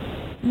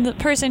the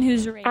person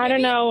who's rating. I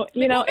don't know.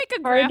 You know, We'll make a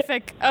it's hard.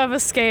 graphic of a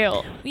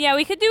scale Yeah,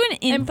 we could do an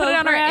infographic. and put it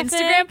on our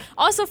Instagram.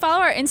 Also,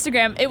 follow our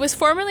Instagram. It was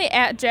formerly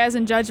at Jazz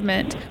and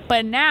Judgment,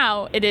 but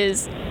now it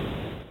is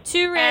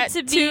Too Rad at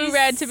to Be Too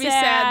Rad to Be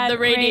Sad, the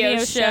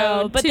radio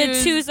show. But the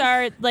twos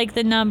are like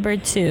the number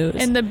twos.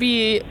 and the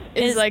B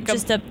is like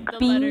just the a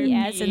letter B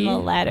as in B. the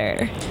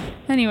letter.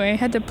 Anyway,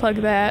 had to plug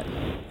that.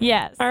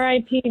 Yes.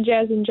 R.I.P.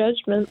 Jazz and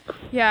Judgment.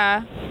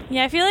 Yeah.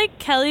 Yeah, I feel like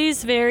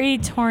Kelly's very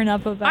torn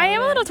up about it. I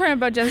am a little torn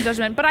about Jazz and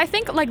Judgment, but I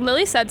think like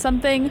Lily said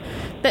something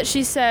that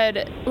she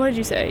said. What did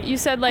you say? You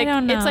said like I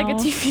don't it's like a know.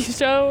 TV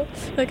show.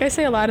 Like I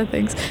say a lot of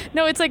things.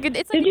 No, it's like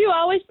it's like Did you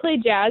always play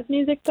jazz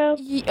music though?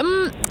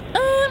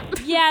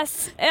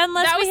 Yes,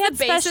 unless That we was had the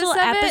basis special of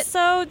it.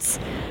 episodes.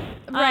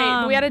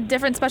 Right, we had a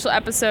different special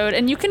episode,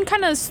 and you can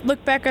kind of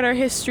look back at our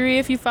history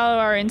if you follow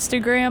our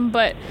Instagram.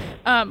 But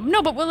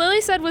no, but what Lily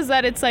said was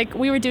that it's like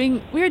we were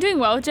doing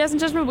well with Jazz and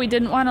Judgment, but we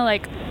didn't want to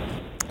like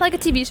a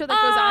TV show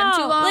that goes on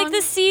too long. Like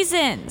the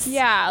seasons.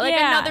 Yeah, like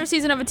another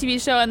season of a TV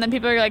show, and then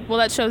people are like, well,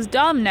 that show's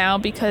dumb now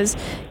because,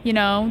 you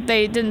know,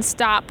 they didn't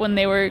stop when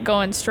they were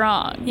going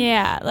strong.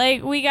 Yeah,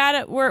 like we got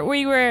it.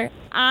 We were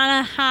on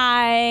a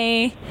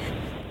high.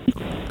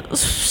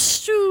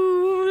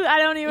 I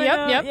don't even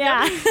know. Yep.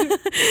 Yeah.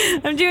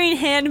 I'm doing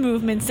hand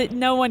movements that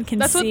no one can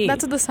see.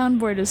 That's what the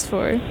soundboard is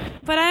for.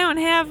 But I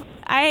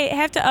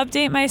have to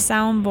update my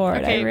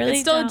soundboard. Okay, I really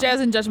it's still don't. a Jazz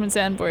and Judgment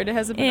soundboard. It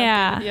hasn't been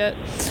updated yet.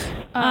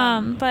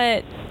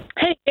 But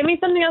Hey, give me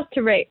something else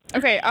to rate.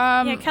 Okay.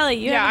 yeah, Kelly,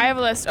 you I have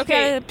a list.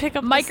 Okay. gotta pick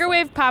up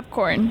Microwave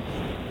popcorn.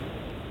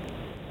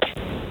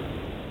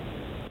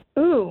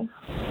 Ooh.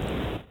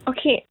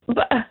 Okay,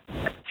 but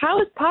how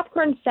is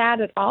popcorn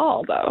sad at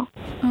all though?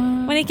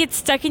 when it gets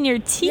stuck in your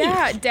teeth.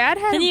 Yeah, Dad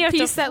had Then you a have to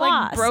piece that like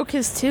floss. broke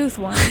his tooth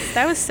once.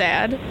 That was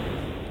sad.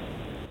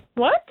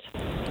 What?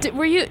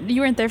 Were you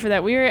weren't there for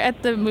that? We were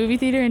at the movie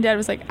theater and Dad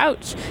was like,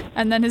 "Ouch!"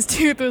 And then his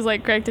tooth was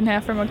like cracked in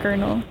half from a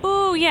kernel.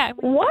 Oh yeah.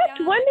 What?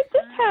 When did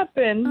this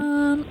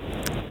happen?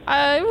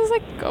 It was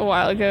like a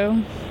while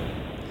ago.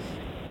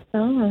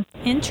 Oh.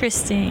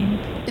 Interesting.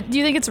 Do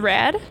you think it's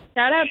rad?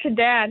 Shout out to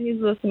Dad. He's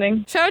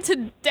listening. Shout out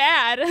to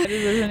Dad.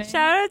 Shout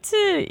out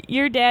to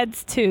your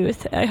dad's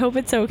tooth. I hope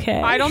it's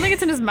okay. I don't think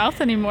it's in his mouth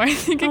anymore. I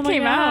think it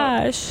came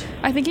out. Gosh.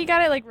 I think he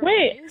got it like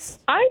Wait, replaced.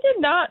 I did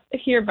not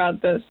hear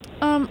about this.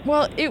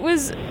 Well, it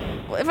was.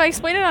 If I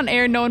explain it on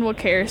air, no one will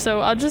care. So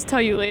I'll just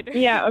tell you later.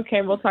 Yeah,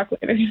 okay, we'll talk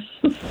later.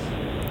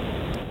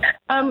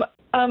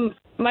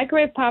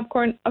 Microwave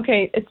popcorn.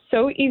 Okay, it's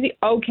so easy.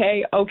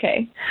 Okay.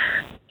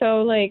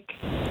 So, like,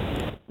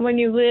 when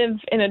you live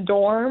in a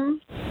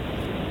dorm,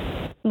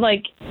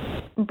 like,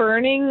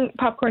 burning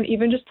popcorn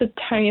even just the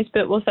tiniest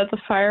bit will set the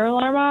fire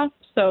alarm off.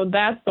 So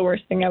that's the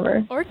worst thing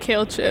ever. Or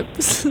kale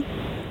chips.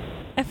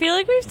 I feel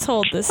like we've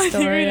told this I think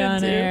we story did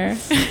on too. air.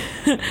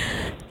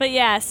 But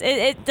yes,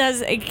 it does.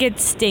 It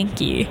gets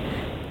stinky.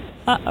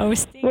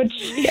 Stinky.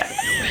 Which, yeah.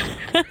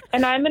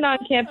 And I'm in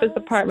on-campus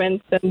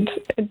apartments, and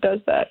it does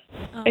that.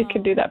 It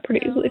could do that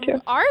pretty easily, too.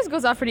 Ours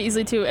goes off pretty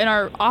easily too in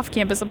our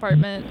off-campus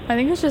apartment. I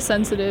think it's just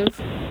sensitive.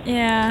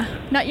 Yeah.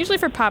 Not usually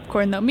for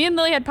popcorn though. Me and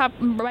Lily had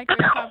microwave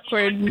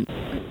popcorn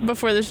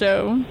before the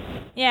show.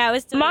 Yeah, it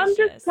was delicious. Mom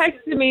just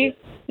texted me,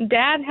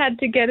 Dad had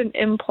to get an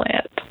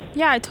implant.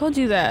 Yeah, I told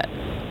you that.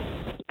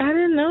 I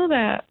didn't know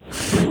that.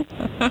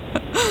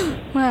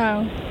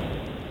 Wow.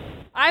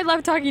 I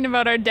love talking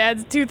about our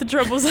dad's tooth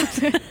troubles. I'd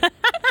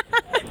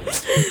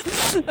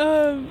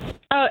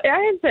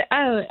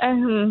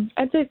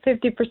say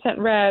 50%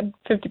 rad,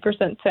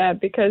 50% sad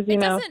because, you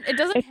know, it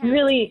doesn't it's have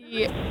really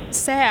to be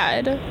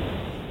sad.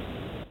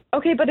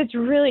 okay, but it's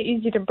really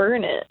easy to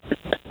burn it.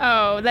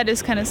 Oh, that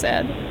is kind of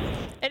sad.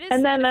 It is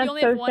And sad then if that's you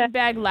only so have one sad.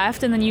 bag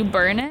left and then you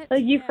burn it.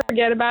 Like, you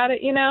forget about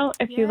it, you know?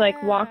 If you,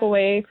 like, walk Yeah.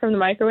 away from the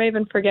microwave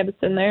and forget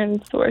it's in there, and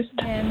it's the worst.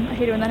 Man, I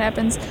hate it when that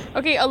happens.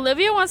 Okay,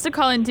 Olivia wants to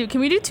call in too.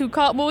 Can we do 2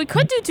 calls? Well, we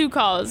could do 2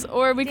 calls,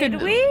 or we could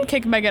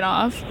kick Megan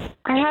off.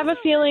 I have a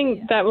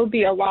feeling that will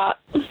be a lot.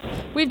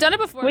 We've done it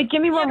before. Wait,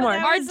 give me one more.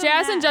 Our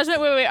Jazz and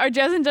Judgment. Wait. Our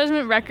Jazz and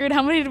Judgment record.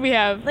 How many did we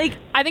have? Like,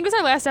 I think it was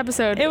our last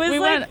episode. it was we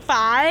like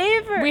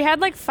 5? We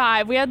had like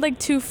 5. We had like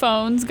 2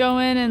 phones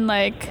going and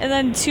like And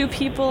then 2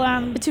 people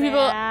on 2 people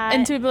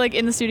and 2 people like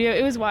in the studio.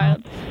 It was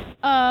wild.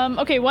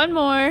 Okay, one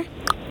more.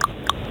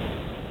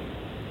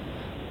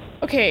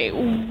 Okay,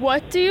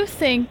 what do you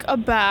think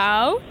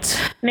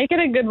about? Make it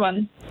a good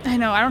one. I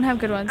know I don't have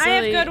good ones. I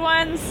have Lily. good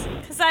ones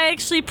because I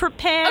actually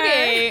prepared.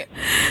 Okay.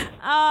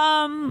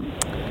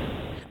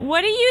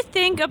 What do you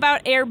think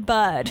about Air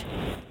Bud?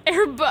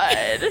 Air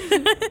Bud.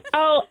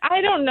 Oh,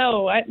 I don't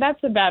know. That's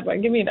a bad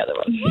one. Give me another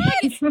one.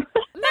 Megan,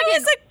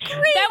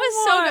 that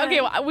was so good.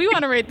 Okay, well, we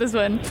want to rate this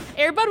one.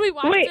 Air Bud, we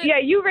watched Wait, it. yeah,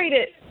 you rate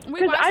it. We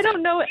Because watched I it.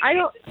 don't know. I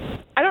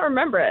don't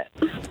remember it.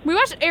 We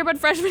watched Air Bud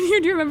freshman year.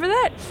 Do you remember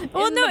that?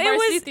 Well, In no, the it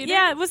varsity was theater?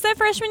 yeah. Was that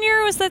freshman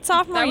year or was that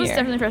sophomore That was year?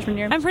 definitely freshman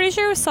year. I'm pretty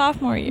sure it was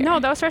sophomore year. No,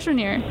 that was freshman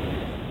year.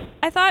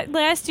 I thought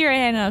last year I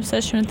had an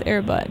obsession with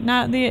Air Bud,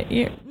 not the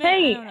year.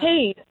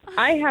 Hey,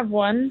 I have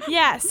one.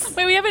 Yes.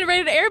 Wait, we haven't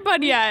rated Air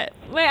Bud yet.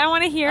 Wait, I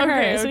want to hear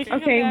Okay, hers. We okay.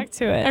 can Okay. come back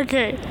to it.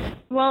 Okay.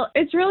 Well,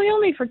 it's really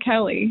only for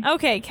Kelly.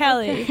 Okay,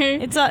 Kelly. Okay.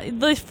 It's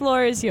the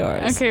floor is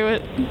yours. Okay,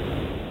 what?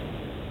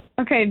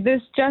 Okay,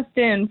 this just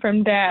in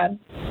from Dad.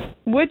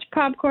 Which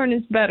popcorn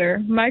is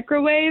better,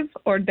 microwave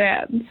or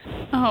Dad's?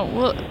 Oh,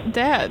 well,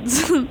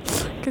 Dad's.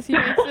 Because he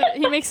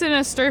makes it in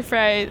a stir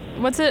fry.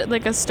 What's it?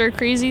 Like a stir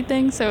crazy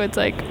thing? So it's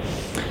like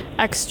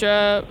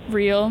extra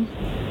real.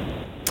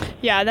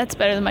 Yeah, that's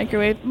better than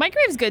microwave.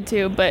 Microwave's good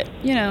too, but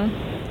you know,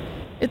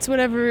 it's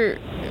whatever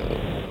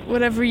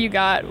you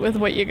got with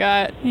what you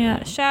got.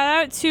 Yeah.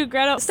 Shout out to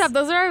Greta. Stop,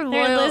 those are our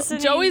They're loyal.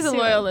 listening Joey's a to-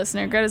 loyal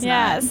listener. Greta's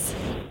Yes.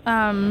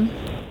 not.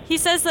 He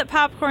says that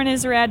popcorn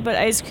is rad, but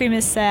ice cream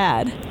is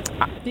sad.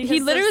 He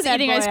Because literally of was sad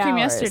eating boy ice cream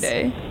hours.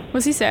 yesterday.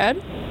 Was he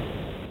sad?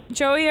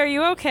 Joey, are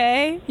you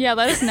okay? Yeah,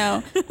 let us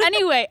know.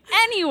 Anyway,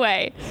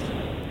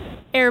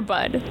 Air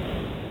Bud.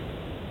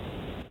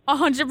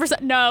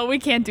 100%. No, we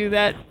can't do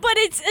that. But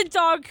it's a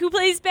dog who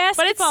plays But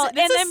basketball it's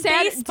and a then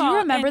sad. baseball. Do you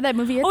remember and- that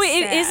movie? It's Oh,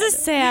 it is a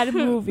sad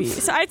movie.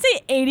 So I'd say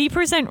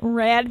 80%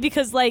 rad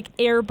because like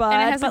Air Bud,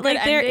 And it has a but good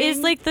like there is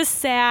ending. like the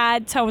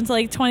sad tones,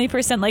 like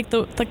 20% like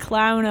the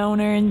clown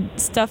owner and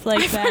stuff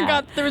like I that.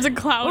 forgot there was a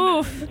clown.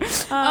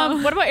 Oof.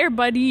 What about Air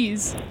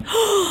Buddies?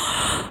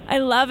 I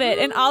love it.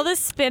 And all the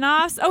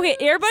spin-offs. Okay,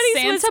 Air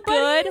Buddies was Santa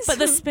good, Buddies? but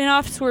the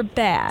spin-offs were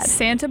bad.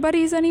 Santa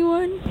Buddies,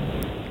 anyone?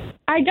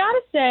 I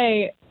gotta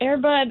say, Air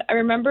Bud, I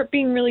remember it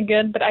being really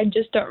good, but I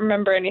just don't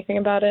remember anything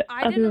about it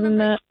I other didn't than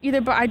remember that.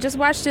 either, but I just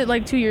watched it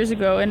like 2 years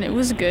ago and it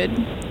was good.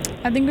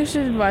 I think we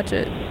should watch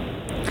it.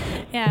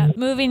 Yeah,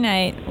 movie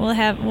night.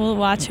 We'll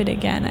watch it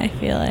again, I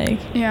feel like.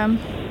 Yeah.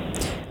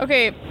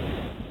 Okay.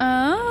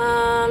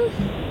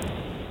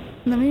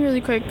 Let me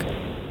really quick.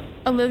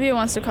 Olivia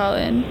wants to call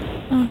in.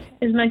 Okay.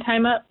 Is my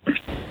time up?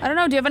 I don't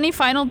know. Do you have any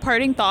final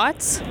parting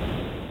thoughts?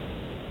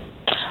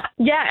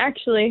 Yeah,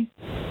 actually.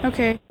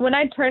 Okay. When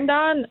I turned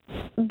on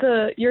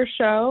your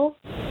show,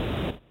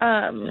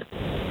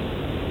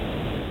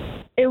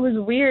 it was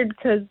weird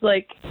because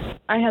like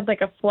I had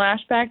like a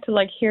flashback to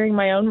like hearing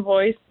my own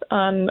voice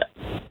on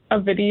a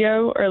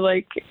video or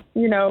like,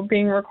 you know,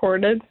 being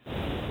recorded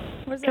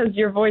What is because that?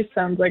 your voice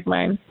sounds like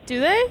mine. Do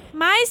they?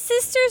 My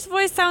sister's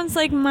voice sounds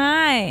like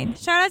mine.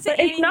 Shout out to But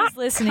Annie it's not who's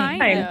listening.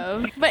 Kind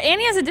of. But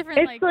Annie has a different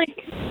It's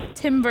like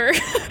timbre. Is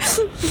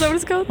that what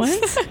it's called?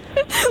 What?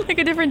 Like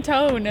a different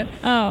tone.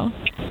 Oh.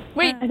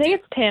 Wait, I think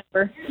it's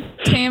timbre.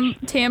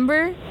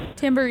 timbre?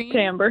 Tambourine?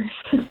 Timbre.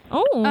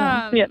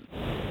 Oh. Yeah.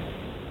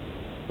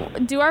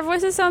 Do our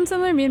voices sound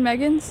similar, me and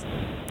Megan's?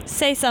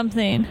 Say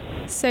something.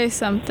 Say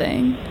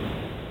something.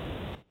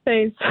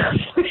 Face.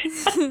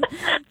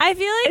 I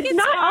feel like It's it's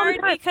not all hard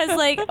the time. because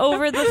like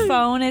over the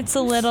phone it's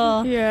a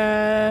little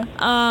Yeah.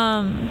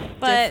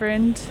 but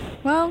Different.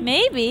 Well,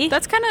 maybe.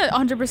 that's kind of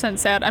 100%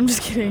 sad. I'm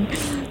just kidding.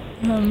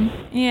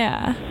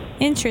 Yeah.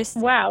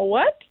 Interesting. Wow,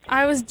 what?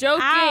 I was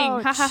joking.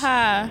 Ouch. Ha ha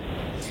ha.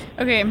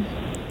 Okay.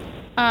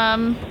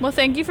 Well,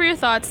 thank you for your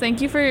thoughts.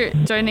 Thank you for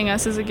joining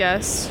us as a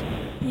guest.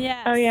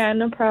 Yes. Oh yeah,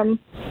 no problem.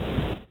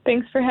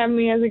 Thanks for having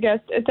me as a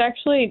guest. It's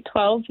actually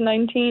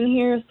 12:19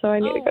 here, so I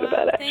need to go to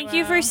bed. Thank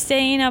you for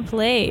staying up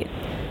late.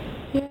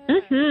 Yeah.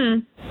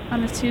 Mm-hmm.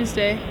 On a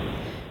Tuesday.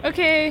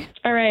 Okay.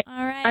 All right.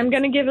 All right. I'm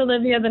gonna give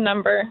Olivia the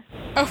number.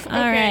 Oh, okay.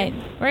 All right.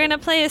 We're going to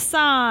play a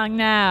song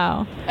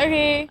now.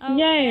 Okay.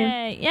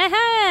 Okay.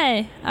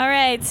 Yay. All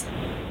right.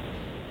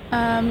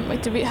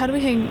 Wait, how do we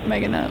hang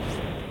Megan up?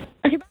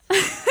 Okay.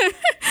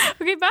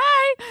 Okay,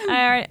 bye.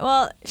 All right.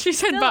 Well, She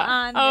said still bye.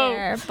 on Oh,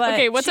 there, but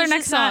okay, what's our she's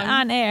next just not song?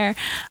 on air.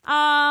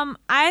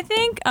 I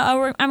think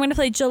I'm going to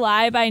play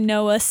July by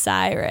Noah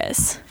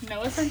Cyrus.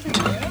 Noah sent it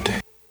to you?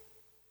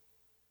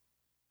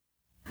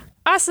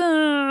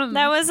 Awesome.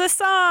 That was a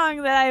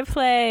song that I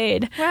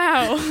played.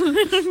 Wow.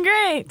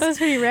 Great. That's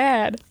pretty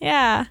rad.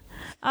 Yeah.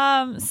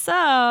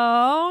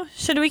 So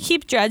should we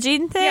keep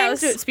judging things? Yeah,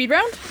 let's do it. Speed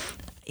round?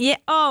 Yeah.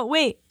 Oh,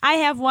 wait. I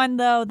have one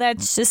though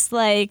that's just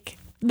like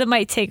that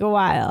might take a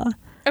while.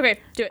 Okay,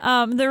 do it.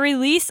 The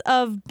release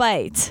of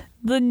Byte,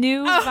 the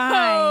new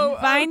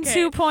Vine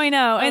okay. 2.0,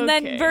 and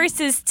Okay. then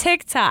versus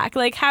TikTok.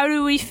 Like, how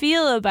do we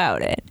feel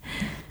about it?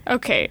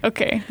 Okay.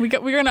 We're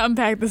gonna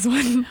unpack this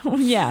one.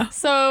 Yeah.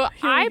 So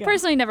I go.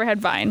 personally never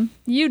had Vine.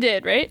 You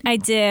did, right? I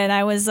did.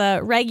 I was a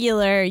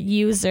regular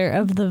user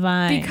of the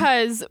Vine.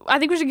 Because I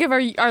think we should give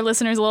our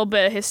listeners a little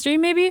bit of history,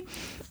 maybe.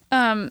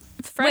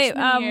 Wait,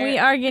 we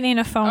are getting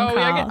a phone call.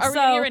 We are we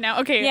getting it right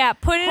now? Okay. Yeah,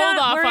 put it Hold on.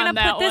 off We're on gonna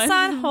that put this one.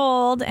 on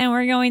hold, and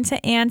we're going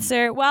to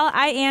answer. Well,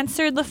 I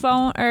answered the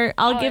phone, or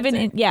I'll give it.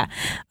 answer. Yeah.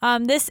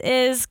 This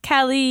is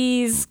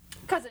Kelly's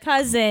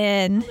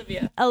cousin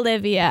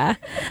Olivia.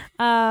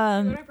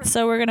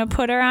 So we're gonna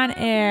put her on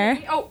air.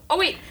 Oh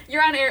wait,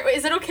 you're on air.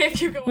 Is it okay if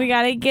you go? We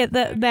gotta get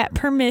that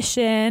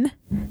permission.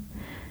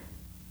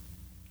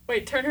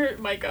 Wait, turn her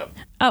mic up.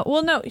 Oh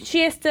well, no,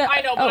 she has to.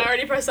 I know, but I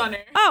already pressed on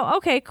air. Oh,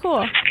 okay,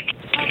 cool.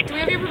 Do we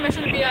have your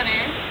permission to be on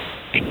air?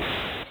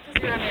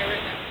 Because you're on air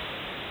right now.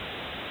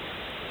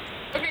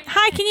 Okay.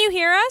 Hi, can you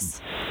hear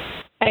us?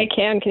 I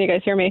can. Can you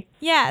guys hear me?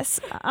 Yes.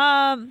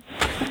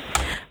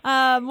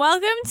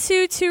 Welcome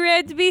to Too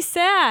Red to Be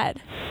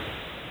Sad.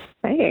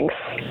 Thanks.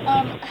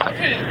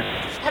 Okay.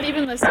 Have you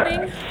been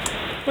listening?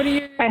 What are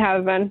you? I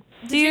have been.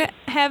 Do you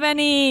have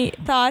any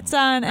thoughts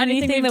on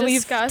anything that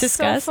we've discussed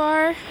so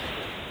far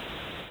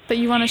that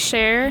you want to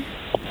share?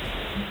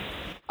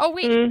 Oh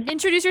wait,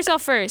 introduce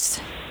yourself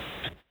first.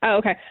 Oh,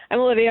 okay.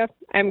 I'm Olivia.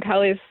 I'm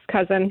Kelly's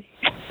cousin.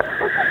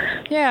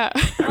 Yeah.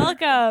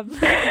 Welcome.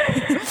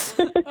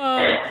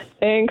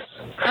 Thanks.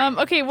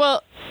 Okay,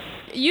 well,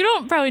 you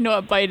don't probably know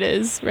what Byte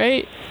is,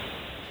 right?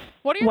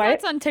 What are your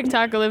thoughts on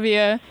TikTok,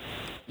 Olivia?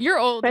 You're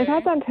older. My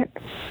thoughts on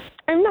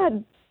I'm not.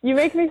 You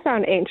make me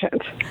sound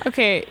ancient.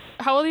 Okay,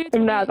 how old are you?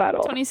 I'm not that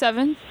old.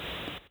 27?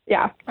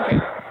 Yeah. Okay.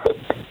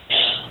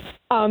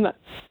 I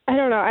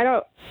don't know.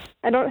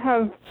 I don't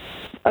have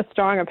a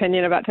strong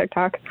opinion about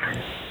TikTok.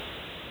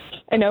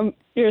 I know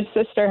your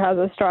sister has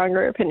a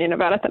stronger opinion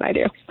about it than I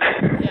do.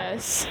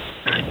 Yes.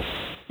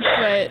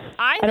 But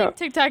I think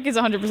TikTok is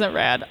 100%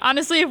 rad.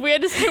 Honestly, if we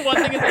had to say one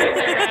thing is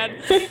 100% rad,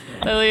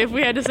 Lily, if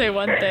we had to say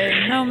one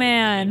thing. Oh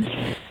man,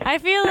 I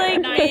feel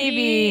like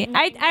maybe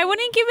I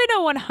wouldn't give it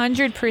a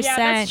 100%. Yeah,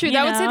 that's true.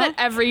 That would say that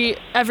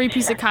every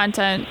piece of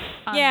content.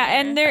 Yeah,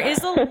 and there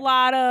is a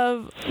lot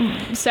of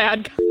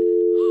sad.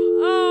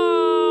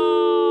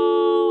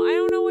 Oh, I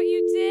don't know what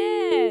you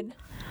did.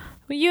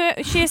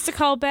 She has to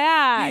call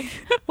back.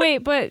 Wait,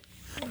 but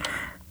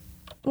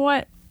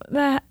what?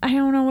 I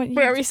don't know what.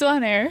 Wait, are we still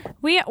on air?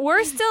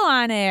 We're still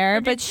on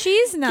air, but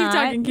she's not.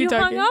 Keep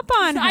talking. Hung up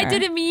on her. I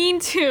didn't mean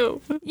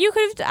to. You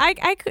could have.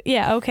 I could.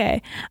 Yeah.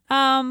 Okay.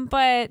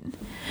 But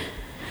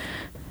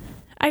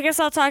I guess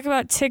I'll talk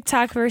about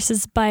TikTok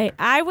versus Byte.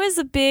 I was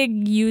a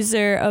big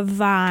user of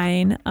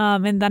Vine,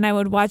 and then I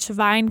would watch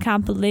Vine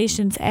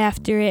compilations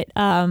after it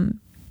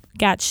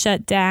got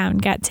shut down,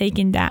 got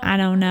taken down. I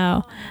don't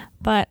know,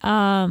 but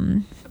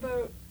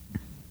About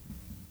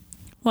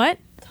what?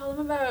 tell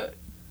them about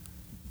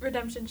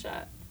Redemption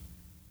Shot.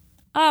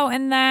 Oh,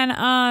 and then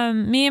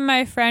me and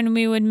my friend,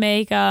 we would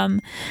make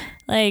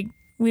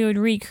we would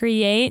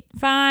recreate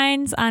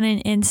Vines on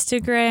an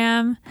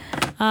Instagram.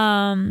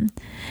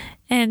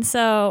 And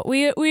so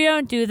we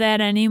don't do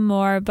that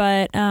anymore,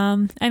 but I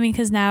mean,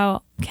 because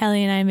now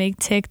Kelly and I make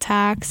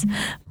TikToks,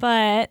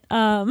 but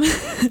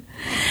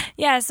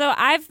yeah. So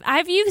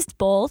I've used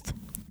both,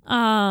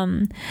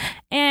 and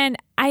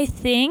I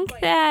think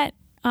that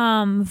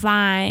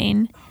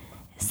Vine/Byte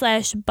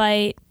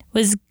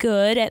was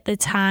good at the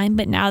time,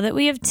 but now that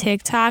we have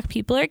TikTok,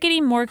 people are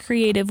getting more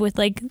creative with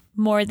like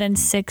more than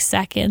 6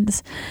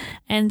 seconds.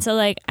 And so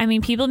like, I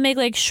mean, people make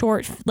like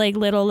short, like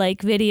little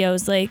like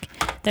videos like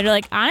that are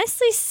like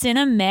honestly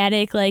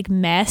cinematic, like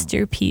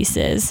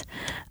masterpieces.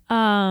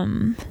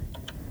 What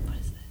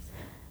is this?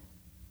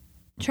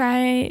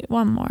 Try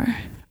one more.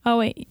 Oh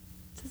wait.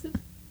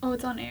 Oh,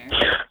 it's on air.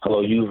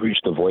 Hello, you've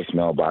reached the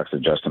voicemail box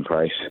of Justin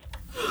Price.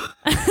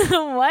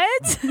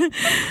 What?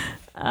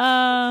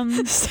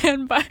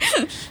 Stand by.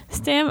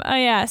 Oh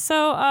yeah.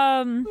 So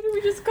What did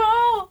we just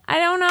call? I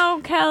don't know,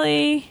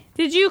 Kelly.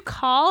 Did you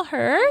call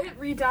her?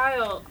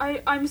 Redial.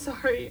 I'm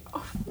sorry.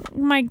 Oh.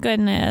 My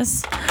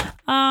goodness.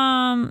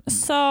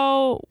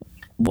 So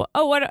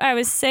what I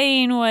was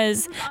saying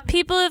was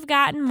people have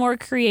gotten more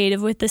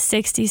creative with the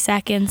 60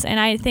 seconds, and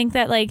I think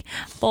that like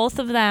both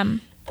of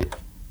them.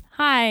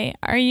 Hi,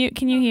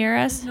 can you hear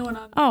us? No one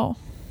on. Oh.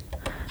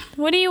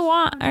 What do you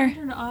want?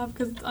 Turn it off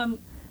because it's on.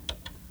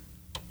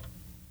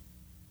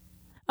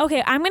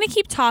 Okay, I'm going to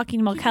keep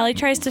talking while Kelly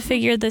tries to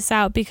figure this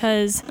out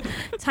because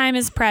time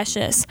is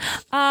precious.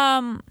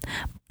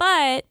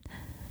 But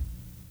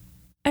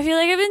I feel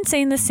like I've been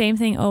saying the same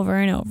thing over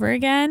and over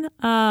again.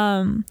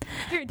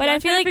 But I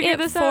feel like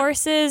it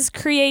forces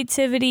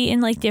creativity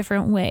in like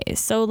different ways.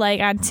 So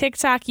like on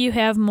TikTok, you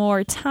have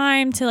more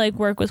time to like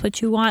work with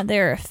what you want.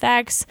 There are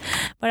effects,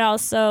 but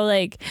also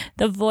like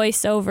the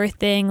voiceover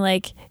thing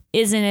like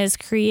isn't as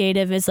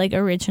creative as like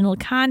original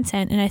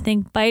content. And I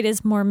think Byte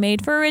is more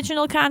made for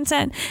original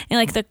content and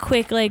like the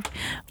quick like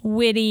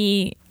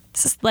witty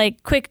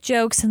like quick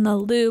jokes and the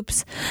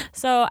loops.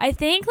 So I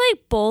think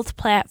like both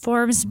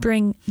platforms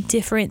bring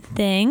different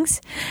things.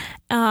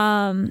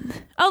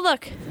 Oh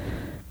look.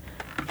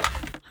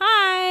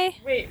 Hi.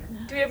 Wait,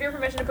 do we have your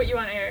permission to put you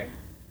on air?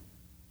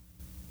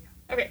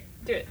 Okay,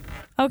 do it.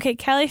 Okay,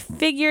 Kelly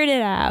figured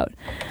it out.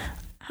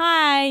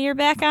 Hi, you're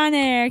back on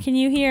air. Can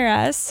you hear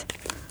us?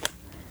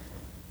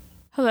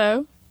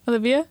 Hello,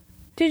 Olivia?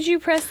 Did you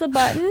press the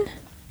button?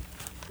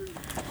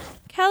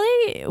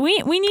 Kelly,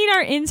 we need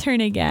our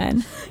intern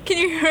again. Can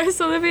you hear us,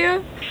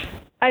 Olivia?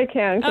 I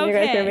can. Can you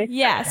guys hear me?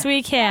 Yes,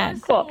 we can.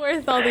 Cool.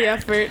 Worth all the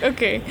effort.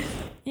 Okay.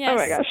 Yes. Oh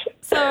my gosh.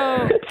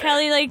 So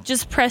Kelly like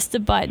just pressed a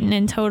button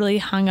and totally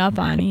hung up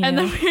on you. And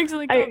then we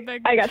actually got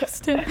back. I got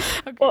you.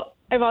 Okay. Well,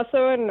 I'm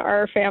also in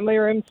our family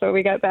room, so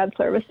we get bad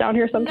service down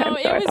here sometimes.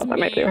 No, so it I was thought that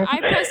might be me. I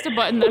pressed a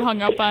button that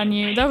hung up on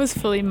you. That was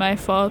fully my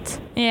fault.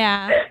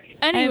 Yeah.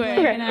 Anyway. I'm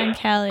blaming on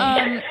Kelly.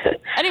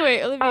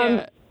 Anyway,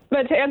 Olivia.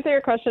 But to answer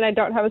your question, I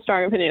don't have a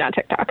strong opinion on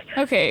TikTok.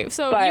 Okay,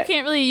 so But-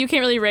 you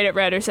can't really rate it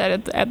red or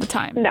sad at the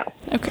time. No.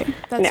 Okay,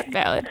 that's No.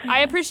 valid. I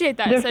appreciate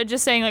that. Instead of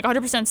just saying like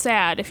 100%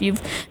 sad if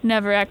you've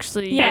never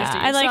actually used Yeah,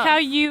 it I like yourself. how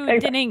you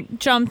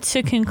didn't jump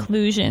to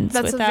conclusions.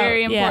 That's without, a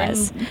very important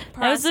yes. process.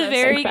 That was a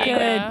very of being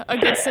good. a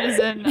good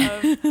citizen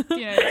of the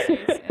United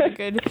States and a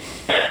good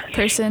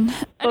person.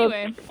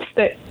 Anyway,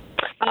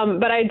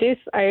 But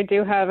I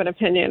do have an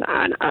opinion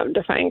on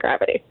Defying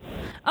Gravity.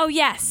 Oh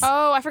yes.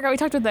 oh, I forgot we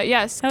talked about that.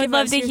 Yes, I would give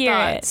love us to your hear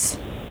thoughts.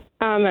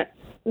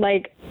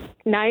 Like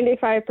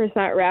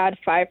 95% rad,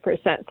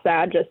 5%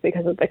 sad, just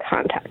because of the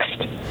context.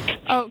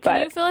 Oh,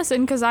 can you fill us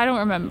in because I don't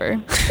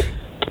remember.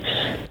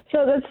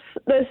 So that's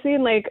the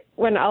scene like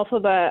when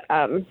Alphabet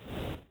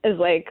is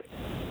like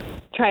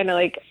trying to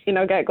like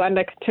get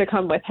Glenda to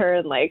come with her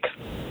and like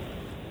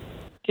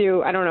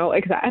do I don't know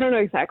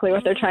exactly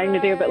what they're trying to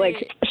do, but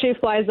like she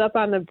flies up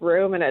on the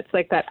broom and it's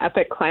like that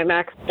epic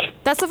climax.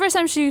 That's the first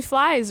time she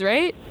flies,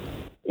 right?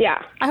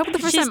 Yeah. I hope the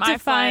first She's time I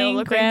fly will defying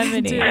look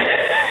gravity. Like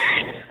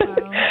that too.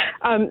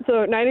 Wow.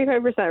 So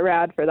 95%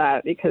 rad for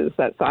that because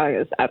that song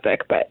is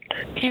epic, but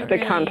It the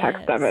really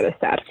context is. of it is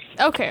sad.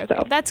 Okay,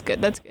 So- that's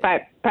good. That's good.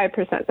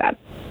 5% sad.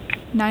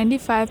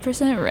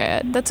 95%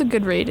 rad. That's a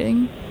good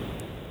rating.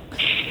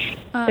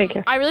 Thank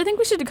you. I really think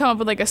we should come up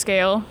with like a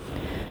scale.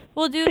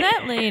 We'll do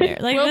that later.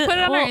 Like We'll put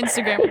it on our we'll-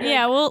 Instagram.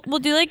 Yeah, we'll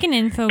do like an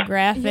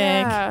infographic.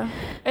 Yeah.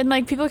 And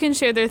like people can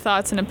share their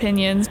thoughts and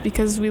opinions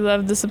because we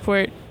love the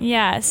support.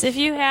 Yes, if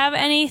you have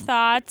any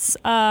thoughts,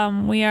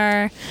 we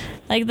are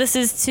like this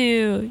is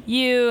to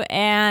you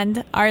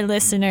and our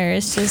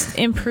listeners. Just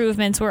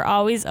improvements. We're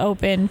always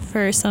open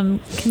for some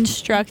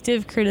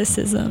constructive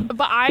criticism.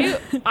 But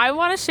I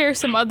want to share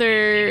some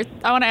other.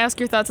 I want to ask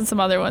your thoughts on some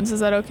other ones.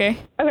 Is that okay?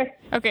 Okay.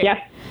 Okay. Yeah.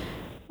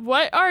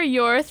 What are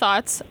your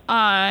thoughts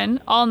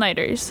on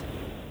all-nighters?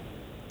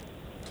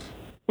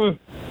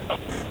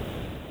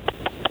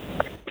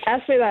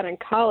 Asked me that in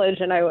college,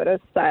 and I would have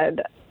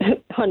said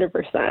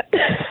 100%.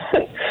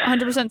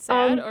 100%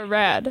 sad or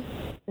rad?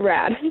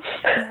 Rad.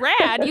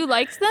 Rad? You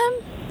liked them?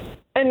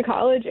 In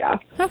college, yeah.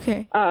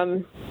 Okay.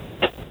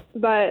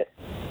 But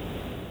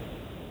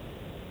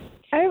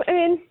I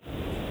mean,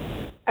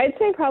 I'd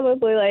say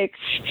probably like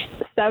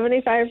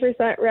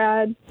 75%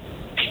 rad.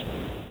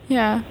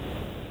 Yeah.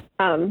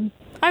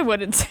 I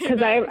wouldn't say Because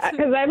that.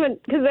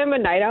 I'm a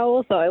night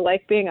owl, so I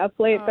like being up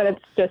late, but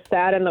it's just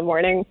sad in the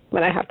morning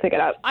when I have to get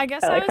up. I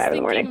guess at I like was 5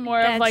 in the thinking morning. more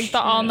of That's like the true.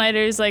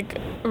 all-nighters like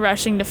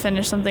rushing to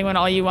finish something when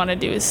all you want to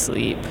do is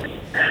sleep.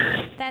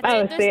 That's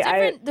Oh,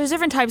 There's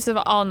different types of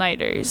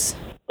all-nighters.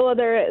 Well,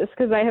 there is,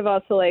 because I have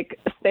also like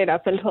stayed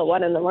up until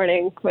 1 in the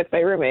morning with my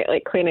roommate,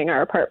 like cleaning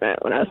our apartment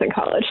when I was in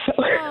college. So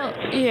Well,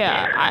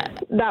 yeah,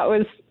 that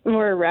was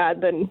more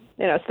rad than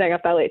staying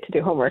up that late to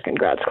do homework in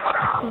grad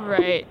school.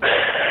 right.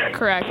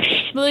 Correct.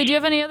 Lily, do you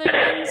have any other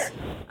ones?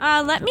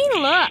 let me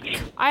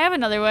look. I have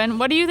another one.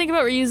 What do you think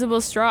about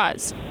reusable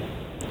straws?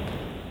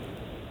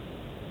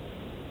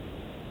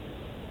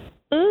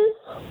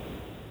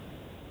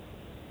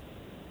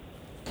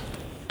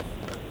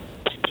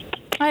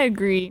 I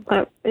agree.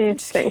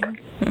 Think.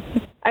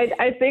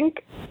 I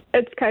think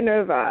it's kind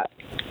of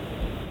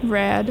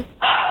Rad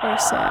or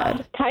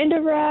sad? kind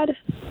of rad.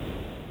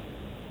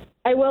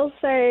 I will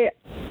say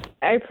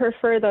I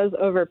prefer those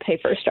over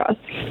paper straws.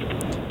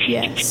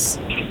 Yes.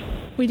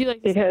 We do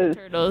like the Because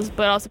turtles,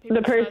 but also paper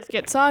the straws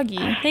get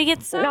soggy. They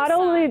get so Not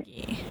only-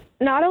 soggy.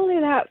 Not only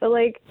that, but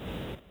like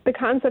the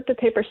concept of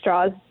paper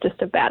straws is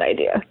just a bad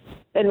idea,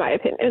 in my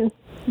opinion.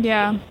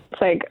 Yeah.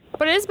 It's like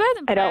But it is better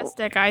than I don't-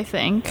 plastic, I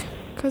think.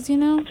 Because,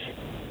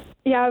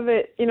 Yeah,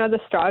 but the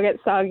straw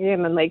gets soggy,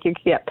 and then like you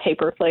can get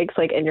paper flakes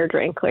like in your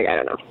drink. Like I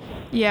don't know.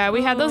 Yeah,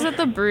 we had those at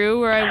the brew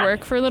where I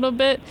work for a little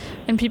bit,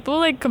 and people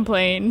like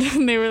complained.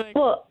 They were like,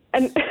 Well,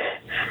 and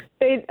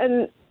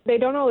they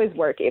don't always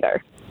work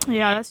either.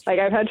 yeah, that's true. Like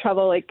I've had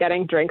trouble like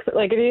getting drinks.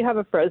 Like if you have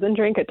a frozen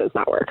drink, it does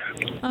not work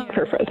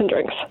for frozen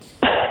drinks.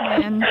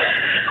 Man.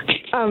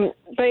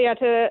 But yeah,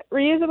 to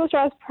reusable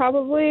straws,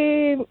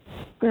 probably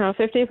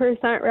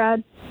 50%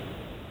 rad.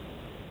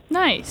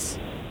 Nice.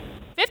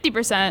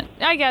 50%,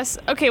 I guess.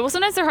 Okay, well,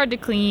 sometimes they're hard to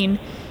clean,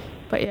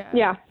 but yeah.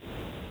 Yeah.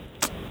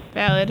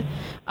 Valid.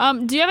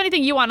 Do you have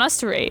anything you want us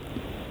to rate?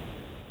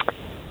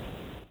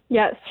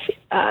 Yes.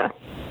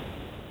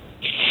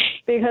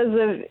 Because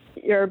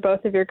of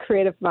both of your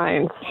creative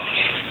minds.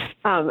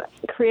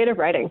 Creative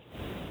writing.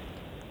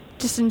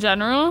 Just in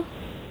general?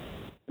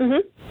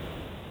 Mhm.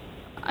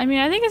 I mean,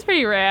 I think it's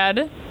pretty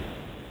rad.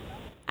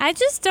 I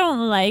just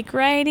don't like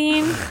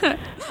writing.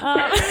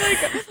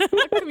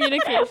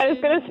 Communication. I was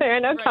gonna say I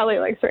know Kelly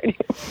likes writing.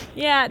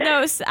 Yeah,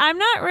 no, I'm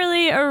not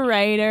really a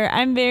writer.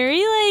 I'm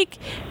very like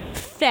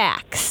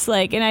facts,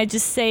 like, and I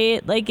just say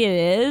it like it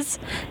is.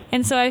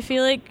 And so I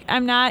feel like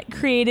I'm not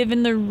creative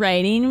in the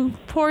writing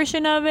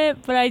portion of it,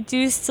 but I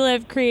do still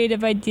have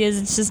creative ideas.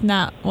 It's just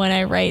not when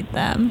I write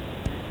them.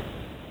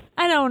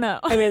 I don't know.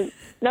 I mean,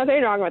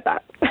 nothing wrong with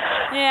that.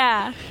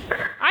 Yeah.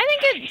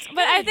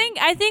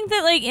 I think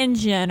that like in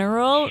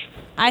general,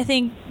 I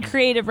think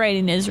creative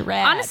writing is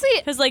rad. Honestly,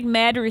 because like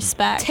mad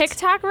respect.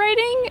 TikTok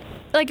writing,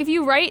 like if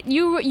you write,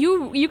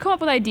 you come up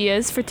with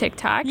ideas for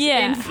TikToks,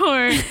 Yeah.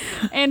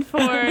 and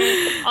for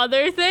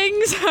other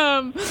things.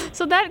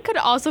 So that could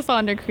also fall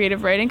under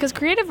creative writing, because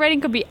creative writing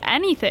could be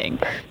anything.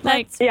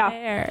 Like, That's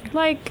fair.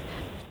 like,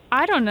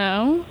 I don't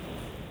know.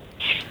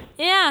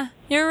 Yeah,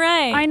 you're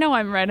right. I know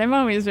I'm right. I'm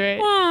always right.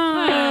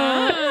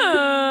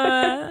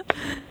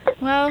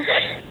 Well,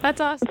 that's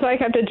awesome. So I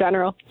kept it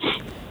general.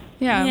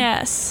 Yeah.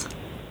 Yes.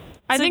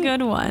 I It's think a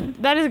good one.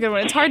 that is a good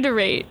one. It's hard to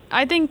rate.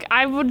 I think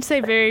I would say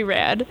very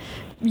rad,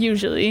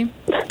 usually.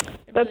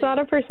 That's not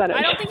a percentage.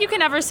 I don't think you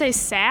can ever say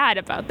sad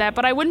about that,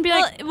 but I wouldn't be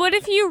like, Well, what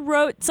if you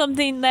wrote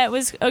something that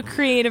was a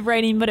creative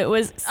writing, but it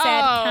was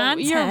sad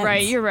content?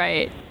 You're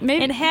right.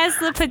 Maybe It has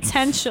the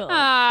potential.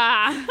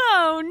 Ah,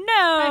 Oh,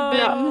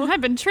 no.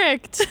 I've been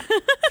tricked.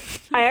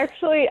 I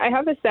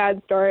have a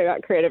sad story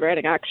about creative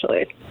writing,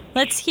 actually.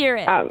 Let's hear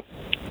it.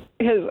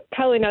 Because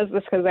Kelly knows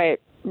this because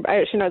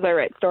she knows I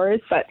write stories,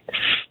 but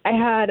I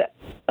had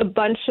a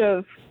bunch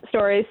of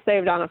stories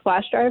saved on a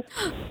flash drive.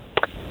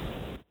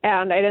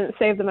 And I didn't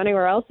save them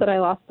anywhere else, and I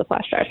lost the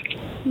flash drive.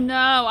 No,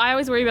 I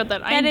always worry about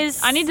that. That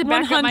is I need to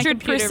back up my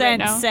computer right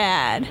 100% now.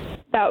 sad.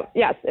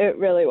 Yes, it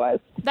really was.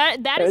 That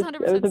is 100%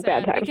 it was a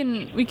bad sad.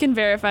 time. We can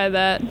verify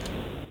that.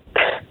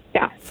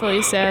 Yeah.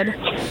 Fully sad.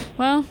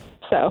 Well,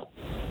 So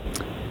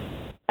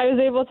I was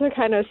able to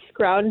kind of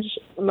scrounge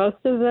most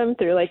of them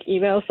through like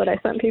emails that I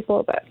sent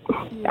people, but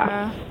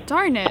yeah,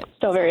 darn it.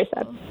 still very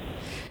sad.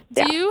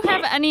 Do you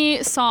have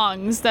any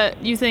songs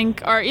that you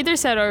think are either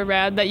sad or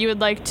rad that you would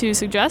like to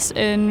suggest,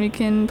 and we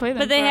can play them?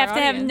 But they for have our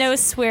to have audience? no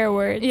swear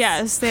words.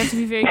 Yes, they have to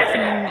be very clean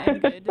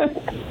and good.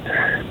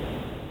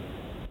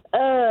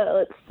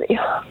 Let's see.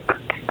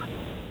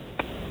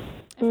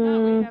 If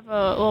not, we have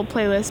a little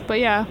playlist, but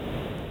yeah.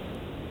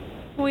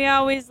 We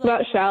always What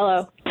about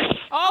Shallow?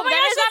 Oh my gosh,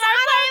 it's on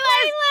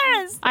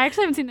our playlist. I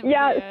actually haven't seen the movie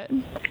Yes. yet.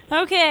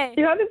 Okay.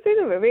 You haven't seen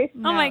the movie?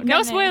 Oh my No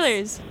goodness.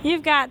 spoilers.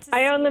 You've got to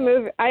I own the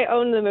movie. I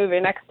own the movie.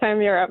 Next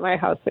time you're at my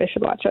house, we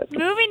should watch it.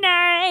 movie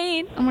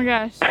night. Oh my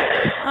gosh.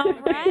 All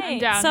right.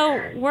 down.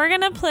 So we're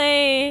gonna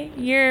play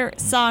your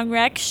song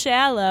 "Wreck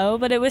Shallow,"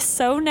 but it was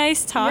so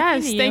nice talking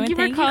Yes, to you. thank and you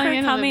for thank calling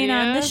in, coming on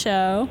Olivia. the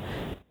show.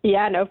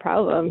 Yeah, no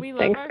problem. We love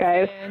Thanks, our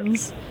guys.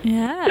 fans.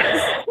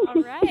 Yes.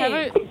 All right. Have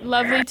a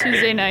lovely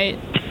Tuesday night.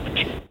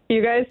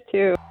 You guys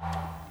too.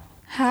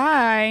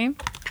 Hi.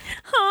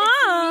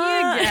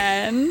 Hi. Me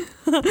again.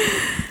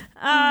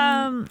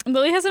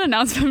 Lily has an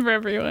announcement for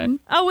everyone.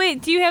 Oh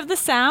wait, do you have the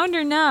sound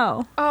or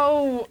no?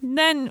 Oh,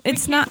 Then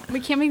it's not. we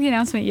can't make the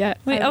announcement yet.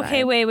 Wait.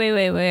 Okay. Wait.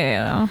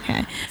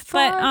 Okay.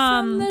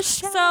 But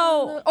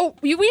so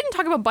we didn't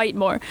talk about Bite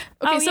more.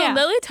 Okay, Oh, so yeah.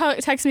 Lily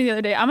texted me the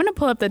other day. I'm gonna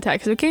pull up the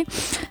text. Okay,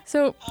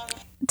 so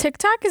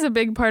TikTok is a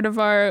big part of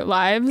our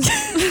lives,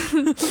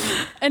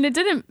 and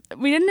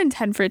we didn't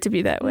intend for it to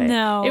be that way.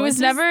 No, it was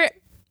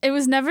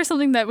never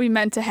something that we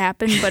meant to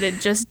happen, but it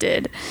just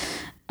did.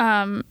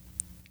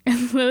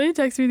 And Lily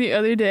texted me the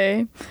other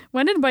day.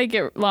 When did Bite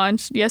get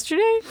launched?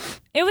 Yesterday?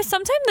 it was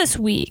sometime this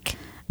week.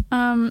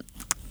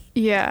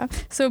 Yeah.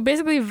 So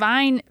basically,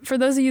 Vine, for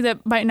those of you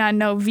that might not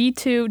know,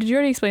 V2, did you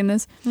already explain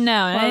this? No,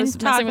 I was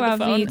didn't talk messing with the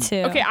about phone.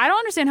 V2. Okay, I don't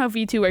understand how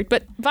V2 worked,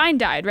 but Vine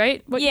died,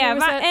 right? What Yeah, year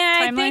was that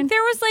and I timeline?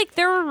 think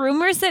there were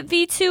rumors that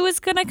V2 was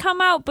gonna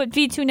come out, but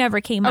V2 never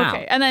came out.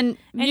 Okay, and then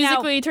now-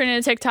 Musically turned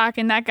into TikTok,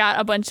 and that got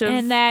a bunch of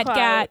And that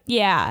clout.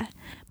 got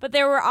but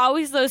there were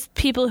always those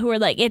people who were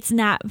like, it's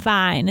not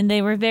Vine, and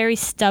they were very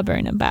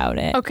stubborn about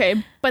it.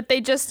 Okay, but they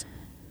just...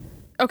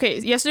 okay,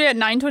 yesterday at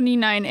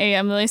 9:29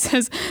 a.m., Lily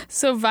says,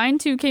 so Vine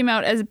 2 came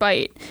out as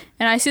Byte,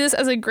 and I see this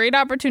as a great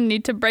opportunity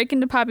to break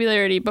into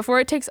popularity before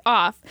it takes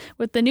off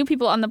with the new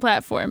people on the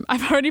platform.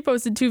 I've already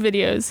posted 2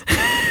 videos.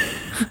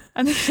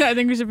 I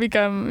think we should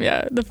become,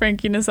 the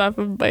Frankiness off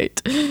of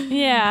Byte.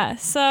 Yeah,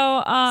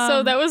 so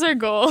that was our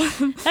goal.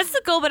 That's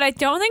the goal, but I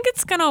don't think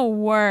it's gonna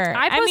work.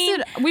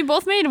 We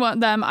both made one of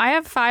them. I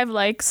have 5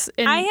 likes.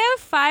 I have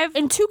 5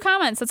 and 2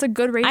 comments. That's a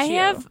good ratio. I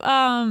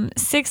have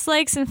 6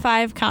 likes and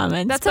 5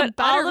 comments. That's a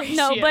better ratio.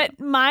 No, but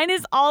mine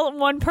is all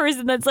one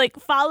person that's like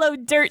follow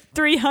Dirt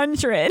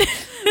 300.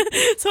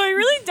 So I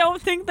really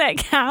don't think that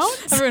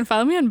counts. Everyone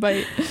follow me on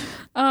Byte.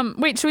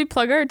 Wait, should we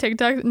plug our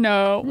TikTok?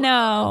 No.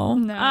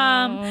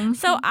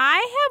 So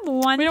I have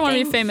one. We don't want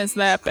to be famous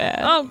that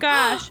bad. Oh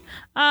gosh.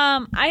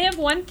 I have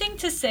one thing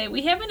to say.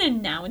 We have an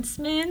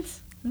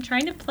announcement. I'm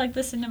trying to plug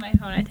this into my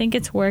phone. I think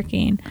it's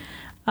working.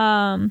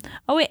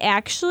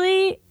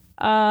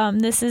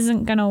 This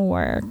isn't gonna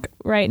work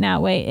right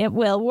now. Wait, it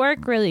will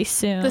work really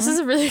soon. This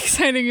is really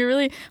exciting. You're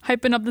really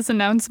hyping up this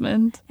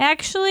announcement.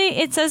 Actually,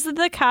 it says that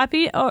the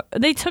copy. Oh,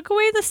 they took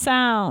away the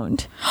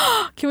sound.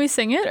 Can we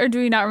sing it, or do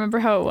we not remember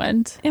how it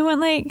went? It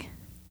went like.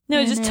 No,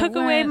 it just took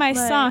away my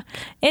song.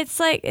 It's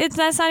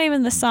that's not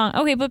even the song.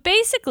 Okay, but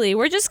basically,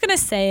 we're just gonna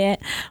say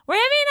it. We're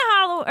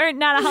having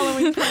not a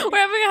Halloween party. We're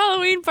having a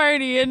Halloween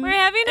party, and we're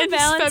having a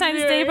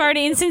Valentine's Day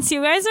party. And since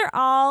you guys are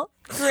all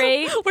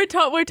great, we're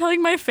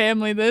telling my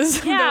family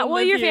this. Yeah,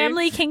 well, your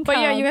family can come.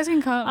 But yeah, you guys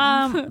can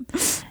come.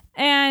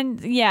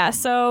 And yeah,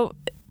 so.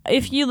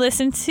 If you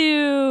listen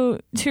to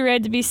Too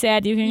Red to Be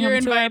Sad, you can come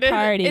invited. To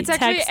our party. It's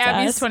actually Text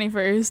Abby's us.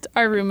 21st,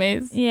 our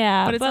roommates.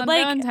 Yeah, but it's on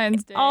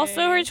Valentine's Day.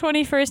 Also, her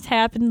 21st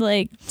happened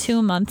like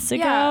 2 months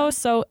ago,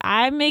 so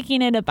I'm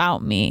making it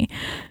about me.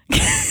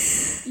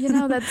 That's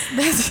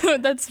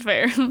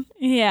fair.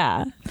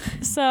 Yeah.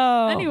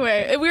 So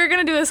anyway, we were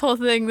gonna do this whole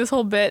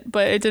bit,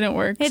 but it didn't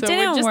work. It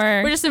didn't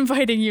work. We're just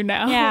inviting you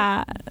now.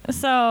 Yeah.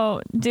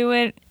 So do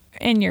it,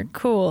 and you're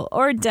cool,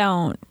 or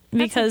don't.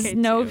 Because okay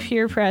no too.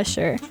 peer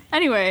pressure.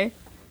 Anyway,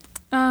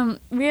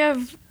 we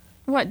have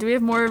what? Do we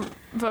have more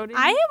voting?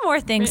 I have more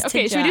things to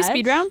Okay, should we do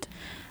speed round?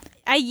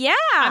 Yeah.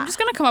 I'm just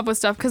gonna come up with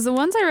stuff because the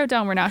ones I wrote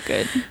down were not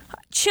good.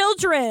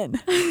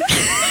 Children.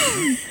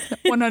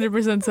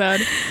 100%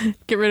 sad.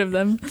 Get rid of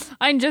them.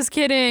 I'm just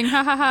kidding.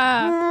 Ha ha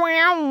ha.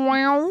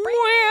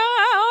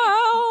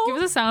 Give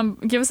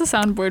us a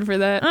soundboard for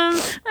that.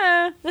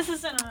 This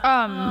isn't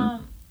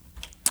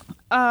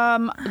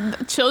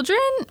children.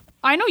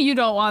 I know you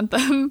don't want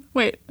them.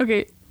 Wait,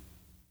 okay.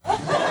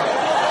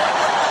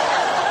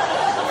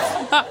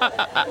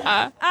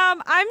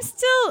 I'm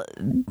still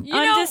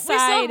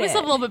undecided. We still have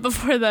a little bit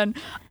before then.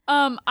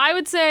 I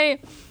would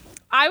say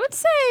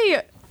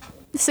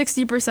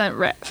 60%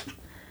 red.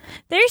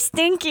 They're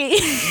stinky.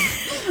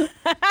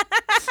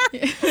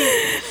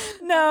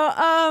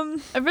 No,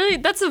 really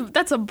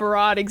that's a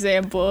broad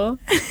example.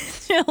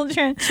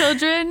 Children.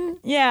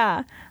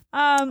 Yeah.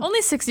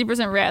 Only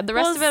 60% red. The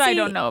rest of it I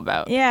don't know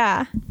about.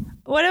 Yeah.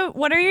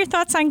 What are your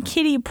thoughts on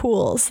kiddie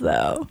pools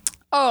though?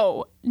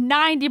 Oh,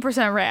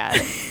 90% rad.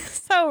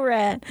 So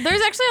rad.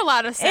 There's actually a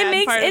lot of sad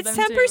It's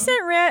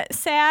 10%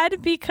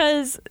 sad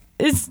because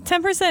it's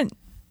 10%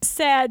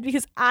 sad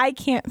because I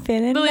can't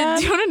fit in Lily, them.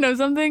 do you want to know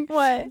something?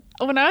 What?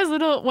 When I was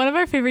little, one of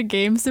our favorite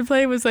games to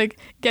play was like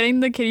getting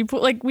the kiddie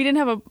pool. Like we didn't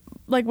have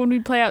when we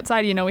play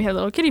outside, we had a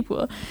little kiddie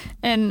pool.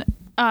 And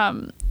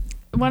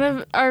one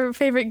of our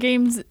favorite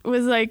games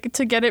was like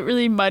to get it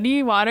really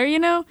muddy water,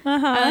 and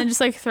then just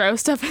like throw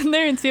stuff in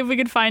there and see if we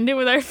could find it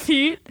with our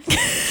feet.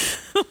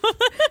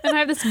 And I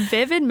have this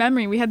vivid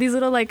memory. We had these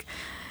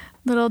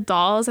little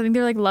dolls. I think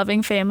they're like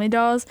loving family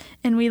dolls,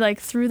 and we like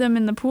threw them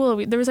in the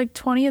pool. There was like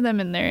 20 of them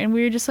in there, and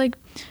we were just like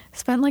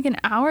spent like an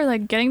hour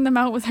like getting them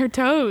out with our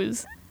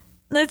toes.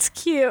 That's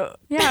cute.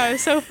 Yeah, it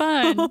was so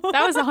fun.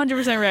 That was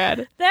 100%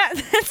 rad. That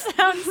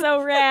sounds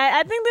so rad.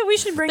 I think that we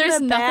should bring There's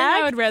that nothing back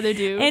I would rather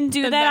do and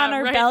do that on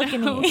our right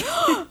balcony.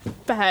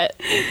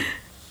 Bet.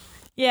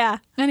 Yeah.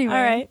 Anyway.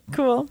 All right.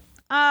 Cool.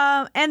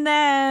 And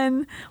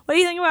then what do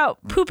you think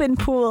about pooping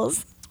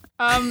pools?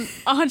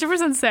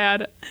 100%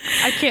 sad.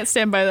 I can't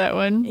stand by that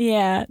one.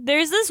 Yeah.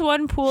 There's this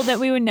one pool that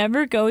we would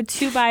never go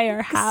to by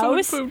our house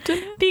Someone pooped in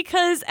it?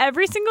 because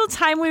every single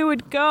time we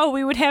would go,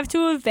 we would have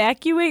to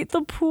evacuate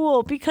the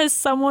pool because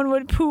someone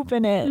would poop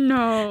in it.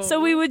 No. So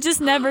we would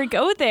just never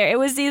go there. It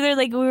was either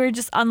like we were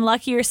just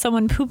unlucky or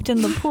someone pooped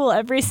in the pool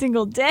every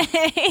single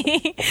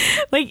day.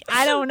 Like,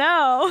 I don't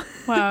know.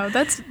 Wow,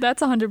 that's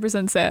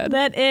 100% sad.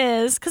 That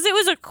is. Because it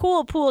was a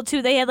cool pool,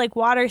 too. They had like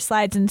water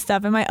slides and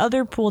stuff, and my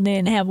other pool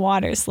didn't have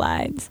water slides.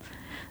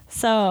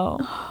 So,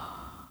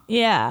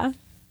 yeah.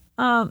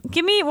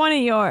 Give me one of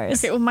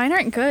yours. Okay, well, mine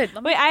aren't good.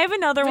 Wait, I have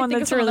another one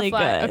that's really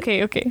good.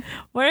 Okay.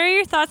 What are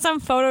your thoughts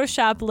on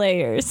Photoshop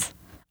layers?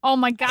 Oh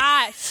my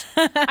gosh.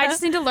 I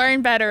just need to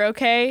learn better,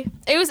 okay?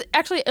 It was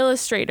actually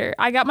Illustrator.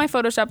 I got my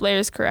Photoshop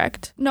layers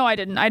correct. No, I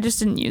didn't. I just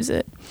didn't use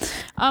it.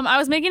 I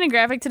was making a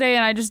graphic today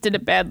and I just did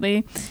it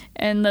badly.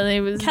 And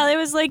Kelly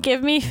was like,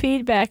 give me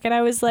feedback. And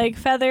I was like,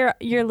 feather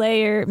your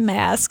layer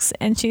masks.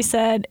 And she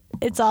said,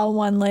 it's all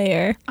one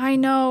layer. I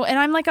know, and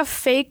I'm like a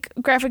fake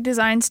graphic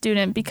design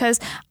student because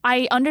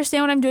I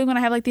understand what I'm doing when I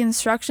have like the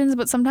instructions,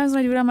 but sometimes when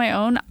I do it on my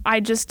own, I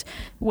just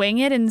wing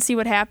it and see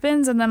what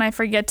happens, and then I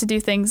forget to do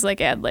things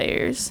like add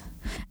layers.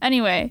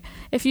 Anyway,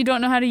 if you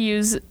don't know how to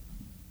use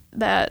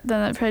that,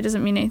 then that probably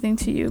doesn't mean anything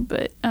to you,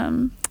 but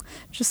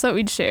just thought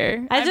we'd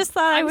share. I just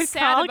thought I would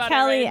call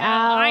Kelly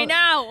out. I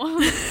know.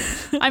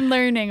 I'm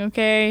learning,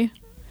 okay?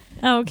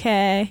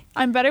 Okay.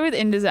 I'm better with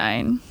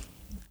InDesign.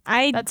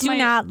 That's do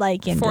not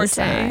like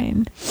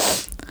InDesign.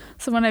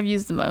 It's the one I've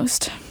used the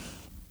most.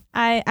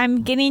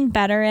 I'm getting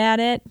better at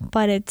it,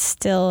 but it's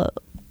still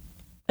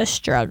a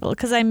struggle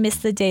because I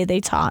missed the day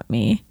they taught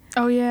me.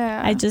 Oh,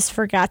 yeah. I just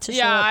forgot to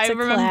show up to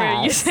class. Yeah, I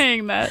remember you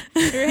saying that.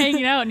 You were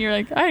hanging out and you're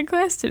like, I had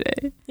class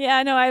today.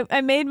 Yeah, no,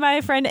 I made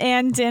my friend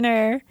Ann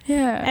dinner.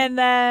 Yeah. And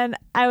then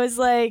it was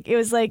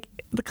like,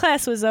 the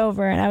class was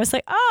over and I was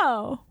like,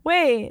 oh,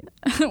 wait.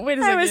 Wait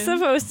a second. I was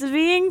supposed to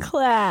be in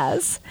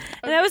class. Okay.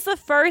 And that was the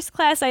first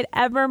class I'd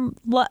ever,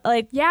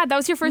 yeah, that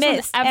was your first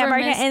missed, one ever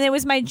missed. And it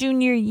was my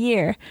junior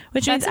year,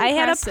 which means I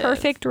had a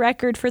perfect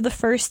record for the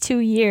first 2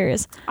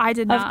 years I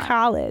did not. of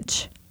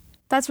college.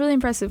 That's really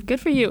impressive. Good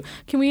for you.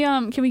 Can we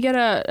get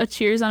a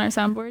cheers on our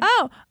soundboard?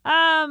 Oh,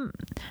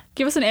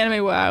 give us an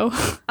anime wow.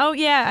 Oh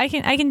yeah, I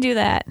can do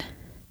that.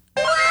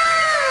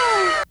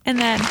 Wow! And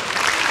then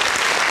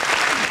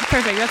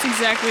perfect. That's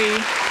exactly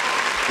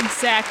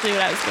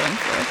what I was going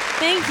for.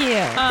 Thank you.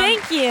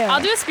 Thank you. I'll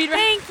do a speed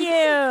round. Thank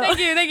you.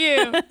 Thank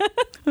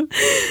you.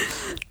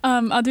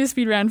 I'll do a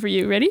speed round for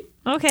you. Ready?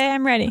 Okay,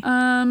 I'm ready.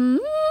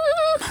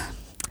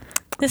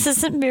 This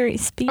isn't very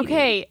speedy.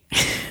 Okay.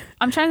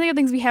 I'm trying to think of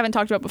things we haven't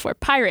talked about before.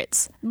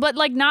 Pirates, but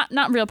like not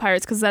real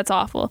pirates because that's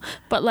awful.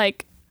 But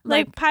like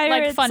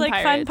pirates,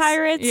 like fun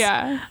pirates.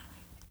 Yeah.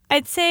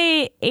 I'd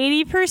say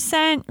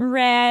 80%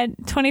 rad,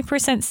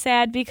 20%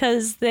 sad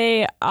because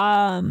they're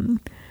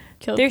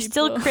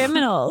still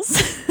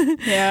criminals.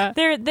 Yeah.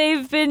 They're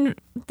living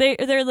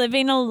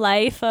a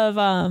life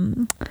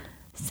of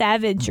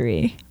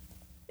savagery.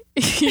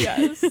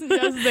 Yes,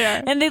 they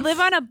are. And they live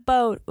on a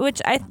boat,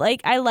 which I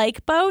like. I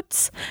like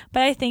boats,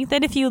 but I think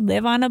that if you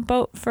live on a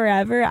boat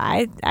forever,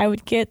 I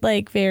would get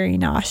like very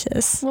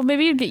nauseous. Well,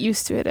 maybe you'd get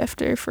used to it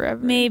after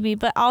forever. Maybe,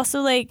 but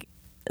also like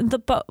the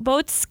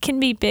boats can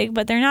be big,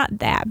 but they're not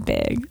that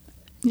big.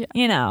 Yeah.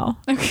 You know.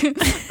 Okay.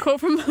 Quote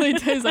from Billy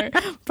Tyler: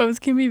 "Boats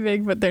can be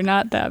big, but they're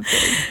not that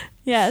big."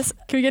 Yes.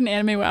 Can we get an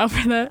anime wow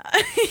for that?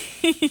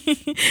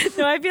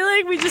 No, I feel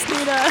like we just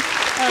need a.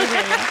 Okay,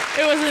 yeah.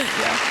 It wasn't.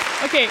 Yeah.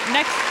 Okay.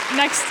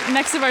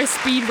 Next of our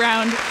speed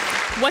round.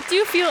 What do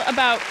you feel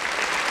about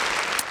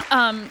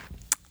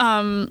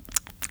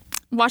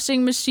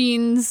washing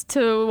machines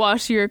to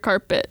wash your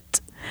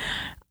carpet?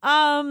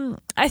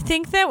 I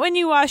think that when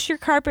you wash your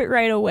carpet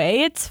right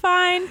away, it's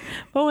fine.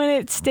 But when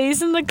it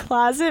stays in the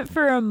closet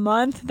for a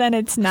month, then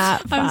it's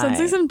not fine. I'm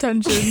sensing some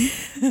tension.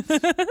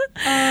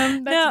 That's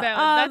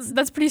valid.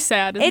 That's pretty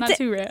sad. It's not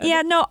too rad.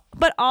 Yeah, no.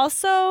 But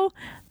also,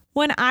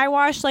 when I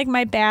wash like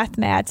my bath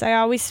mats, I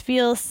always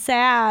feel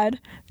sad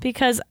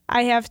because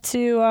I have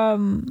to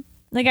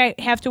I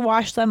have to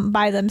wash them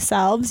by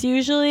themselves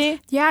usually.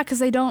 Yeah, because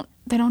they don't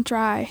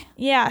dry.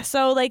 Yeah,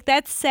 so like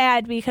that's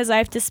sad because I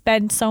have to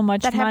spend so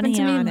much money on it. That happened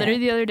to me literally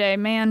the other day.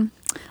 Man,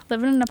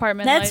 living in an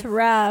apartment that's life,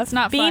 rough. It's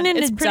not being fun. An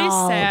it's adult. Pretty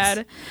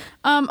sad.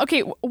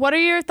 Okay, what are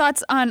your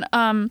thoughts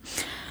on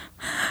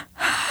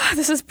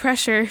this is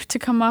pressure to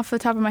come off the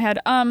top of my head.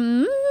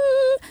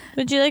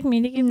 Would you like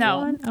me to give you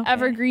one? Okay.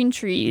 Evergreen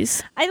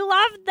trees. I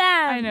love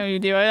them. I know you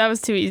do. That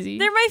was too easy.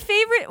 They're my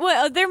favorite.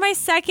 Well, they're my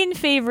second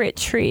favorite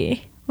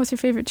tree. What's your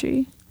favorite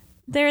tree?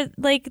 They're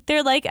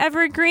like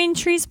evergreen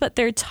trees, but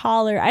they're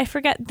taller. I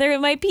forget. There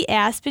might be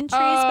aspen trees, but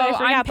I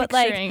forgot. I'm but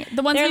like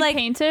the ones we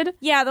painted.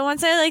 Yeah, the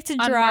ones I like to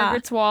draw on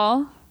Margaret's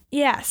wall.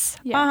 Yes.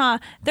 Yeah.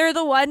 They're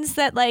the ones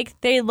that like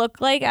they look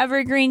like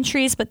evergreen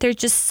trees, but they're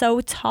just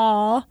so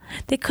tall.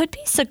 They could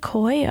be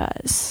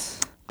sequoias.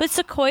 But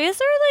sequoias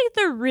are like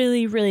the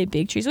really, really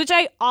big trees, which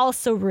I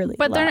also really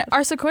love. But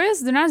are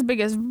sequoias, they're not as big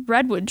as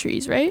redwood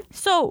trees, right?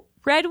 So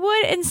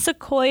redwood and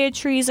sequoia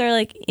trees are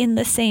like in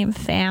the same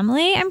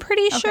family, I'm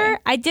pretty sure.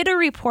 I did a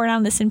report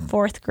on this in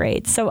 4th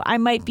grade, so I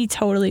might be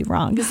totally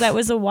wrong because that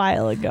was a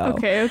while ago.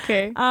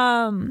 Okay.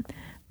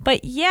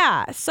 But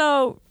yeah,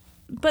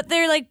 but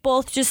they're like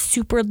both just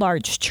super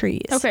large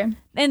trees. Okay.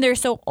 And they're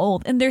so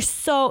old and they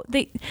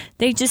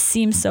just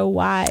seem so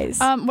wise.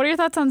 What are your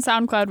thoughts on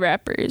SoundCloud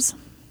rappers?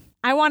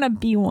 I want to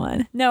be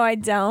one. No, I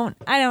don't.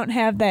 I don't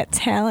have that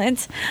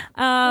talent.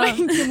 Wait,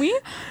 can we?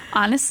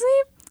 Honestly?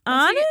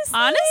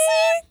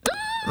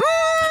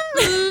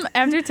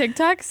 After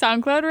TikTok,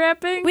 SoundCloud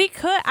rapping? We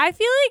could. I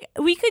feel like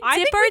we could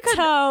dip our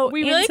toe.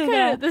 We really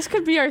could. This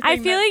could be our thing. I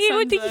feel like it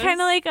would be kind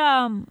of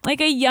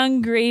like a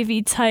Young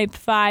Gravy type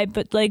vibe,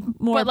 but like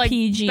more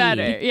PG.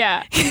 Better,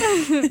 yeah.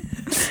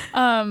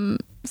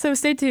 So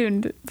stay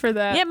tuned for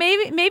that. Yeah,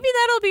 maybe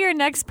that'll be our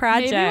next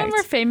project. Maybe when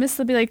we're famous,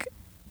 they'll be like,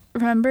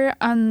 remember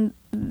on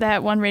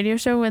that one radio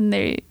show when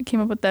they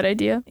came up with that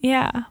idea.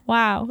 Yeah.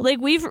 Wow. Like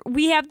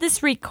we have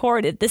this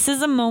recorded. This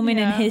is a moment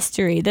in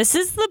history. This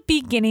is the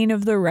beginning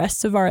of the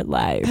rest of our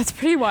lives. That's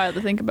pretty wild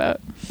to think about.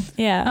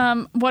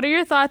 Yeah. What are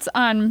your thoughts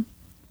on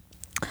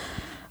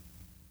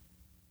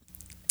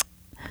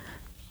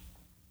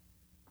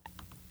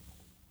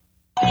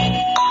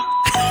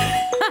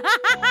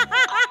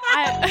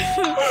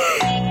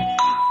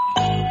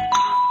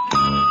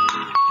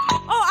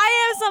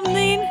I have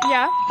something.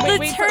 Yeah.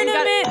 The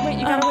tournament.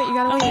 You gotta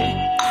wait.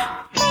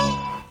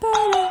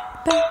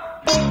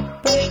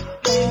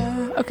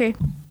 Okay.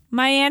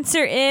 My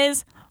answer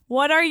is,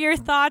 what are your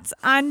thoughts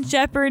on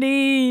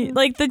Jeopardy?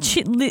 Like the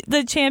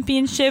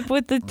championship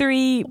with the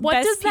three What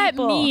best does that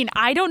people? mean?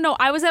 I don't know.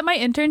 I was at my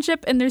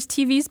internship and there's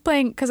TVs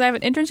playing because I have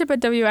an internship at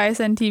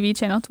WISN TV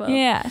Channel 12.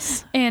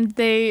 Yes. And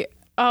they...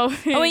 Oh,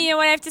 wait, you know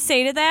what I have to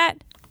say to that?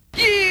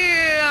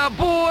 Yeah,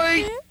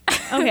 boy.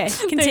 Okay,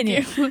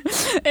 continue.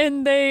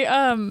 And they...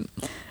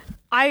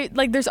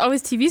 there's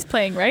always TVs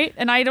playing, right?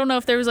 And I don't know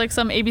if there was like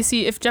some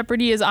ABC, if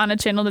Jeopardy is on a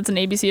channel that's an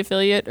ABC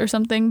affiliate or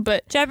something,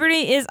 but...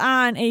 Jeopardy is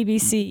on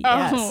ABC,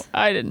 yes. Oh,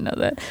 I didn't know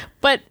that.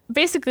 But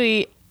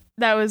basically,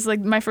 that was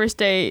like my first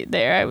day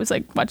there. I was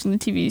like watching the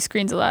TV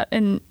screens a lot,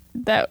 and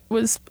that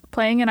was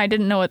playing, and I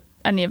didn't know what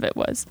any of it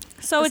was.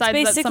 So it's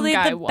Besides that some basically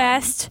guy the won.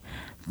 best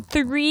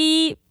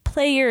 3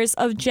 players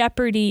of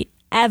Jeopardy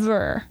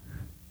ever.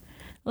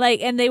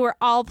 Like, and they were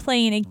all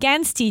playing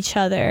against each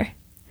other.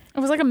 It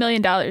was like $1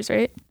 million,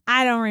 right?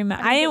 I don't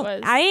remember. I think it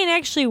was. I didn't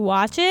actually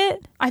watch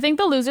it. I think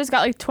the losers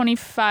got like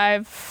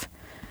 25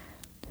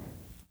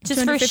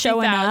 Just for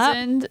showing up.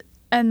 250,000,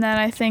 and then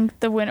I think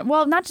the winner,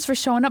 well, not just for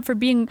showing up, for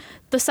being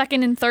the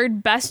second and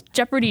third best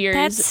Jeopardyers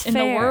That's in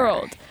fair. the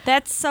world.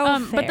 That's so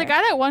fair. But the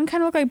guy that won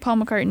kind of looked like Paul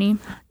McCartney.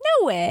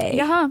 No way.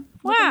 Yeah. Huh?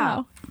 Look him Wow.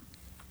 up.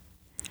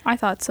 I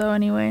thought so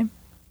anyway.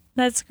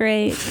 That's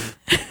great.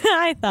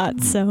 I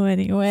thought so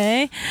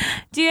anyway.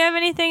 Do you have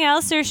anything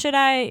else, or should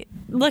I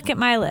look at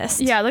my list?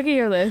 Yeah, look at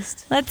your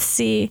list. Let's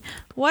see.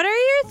 What are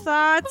your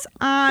thoughts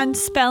on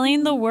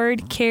spelling the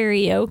word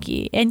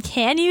karaoke? And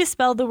can you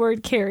spell the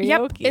word karaoke?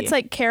 Yep, it's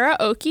like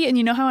karaoke, and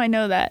you know how I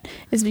know that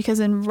is because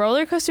in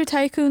Roller Coaster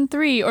Tycoon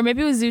 3, or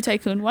maybe it was Zoo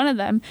Tycoon, one of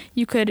them,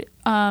 you could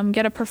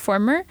get a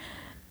performer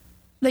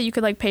that you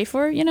could like pay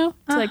for, you know,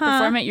 to like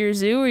perform at your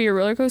zoo or your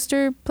roller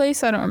coaster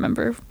place. I don't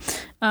remember.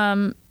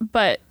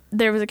 But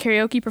there was a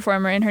karaoke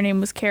performer, and her name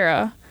was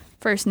Kara.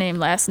 First name,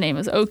 last name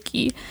was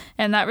Oki.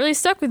 And that really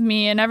stuck with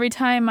me. And every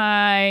time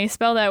I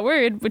spell that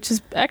word, which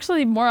is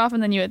actually more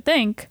often than you would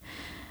think,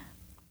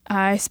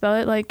 I spell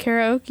it like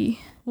karaoke.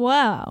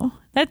 Wow.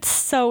 That's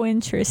so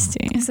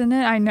interesting. Isn't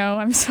it? I know.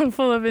 I'm so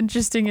full of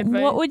interesting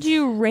advice. What would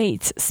you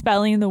rate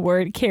spelling the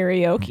word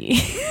karaoke?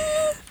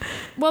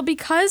 Well,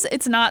 because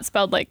it's not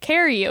spelled like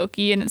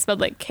karaoke and it's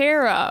spelled like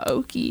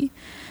karaoke,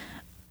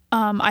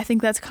 I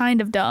think that's kind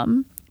of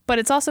dumb. But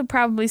it's also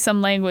probably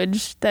some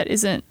language that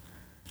isn't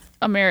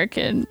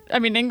American. I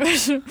mean,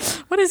 English.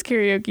 What is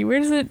karaoke? Where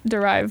does it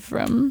derive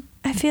from?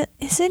 I feel,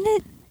 isn't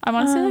it? I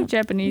want to say like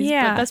Japanese,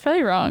 yeah. but that's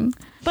probably wrong.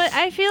 But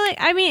I feel like,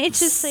 I mean, it's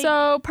just like.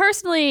 So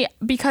personally,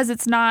 because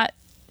it's not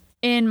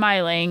in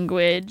my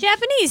language.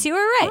 Japanese, you were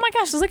right. Oh my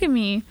gosh, look at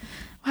me.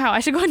 Wow, I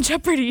should go on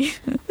Jeopardy.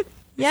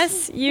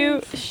 Yes,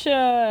 you should.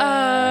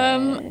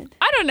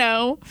 I don't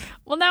know.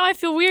 Well, now I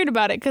feel weird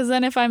about it because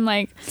then if I'm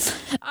like,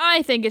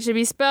 I think it should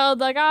be spelled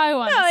like I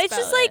want. No, it's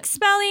just like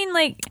spelling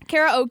like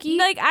karaoke.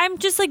 Like I'm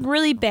just like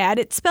really bad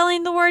at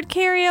spelling the word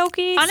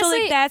karaoke. Honestly, so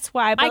like that's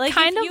why. But I like,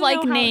 kind if of you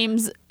like know how-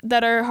 names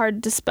that are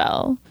hard to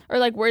spell or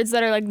like words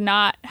that are like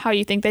not how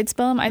you think they'd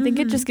spell them. I think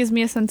it just gives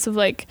me a sense of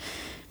like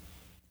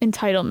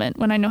entitlement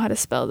when I know how to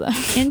spell them.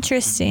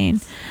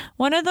 Interesting.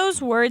 One of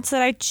those words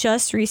that I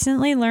just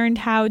recently learned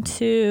how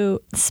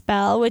to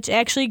spell, which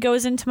actually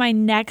goes into my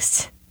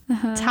next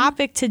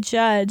topic to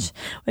judge,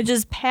 which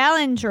is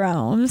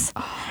palindromes.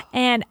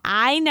 And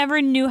I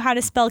never knew how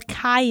to spell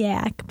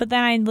kayak, but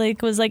then I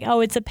like was like, oh,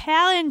 it's a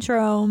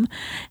palindrome.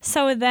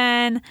 So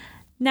then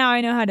now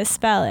I know how to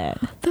spell it.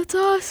 That's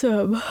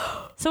awesome.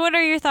 So what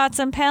are your thoughts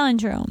on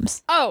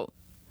palindromes? Oh,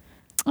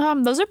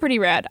 those are pretty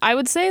rad. I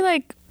would say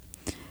like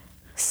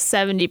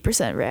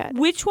 70% rad.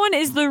 Which one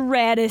is the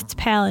raddest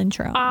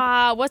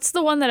palindrome? What's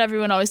the one that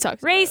everyone always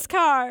talks Race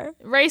car. about?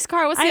 Race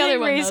car. What's the I other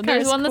think one race though? car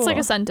There's is one that's like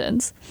cool. a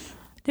sentence.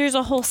 There's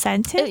a whole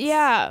sentence?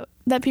 Yeah,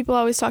 that people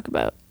always talk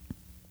about.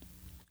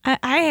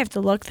 I have to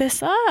look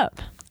this up.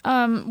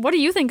 What do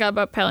you think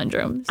about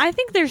palindromes? I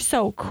think they're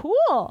so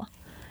cool.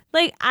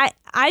 Like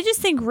I just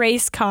think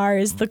race car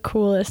is the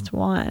coolest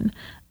one.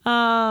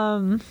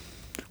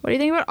 What do you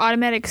think about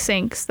automatic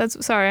sinks?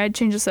 Sorry, I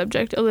changed the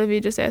subject.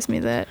 Olivia just asked me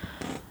that.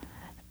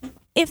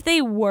 If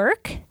they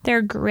work,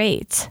 they're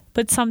great.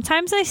 But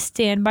sometimes I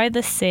stand by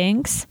the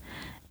sinks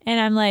and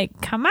I'm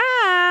like, come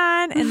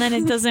on. And then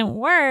it doesn't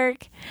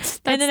work.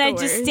 And then the I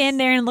just worst.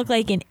 stand there and look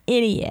like an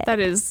idiot. That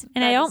is.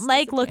 And I don't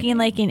like looking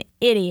like an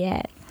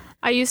idiot.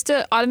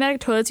 Automatic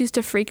toilets used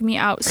to freak me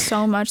out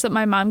so much that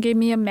my mom gave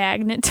me a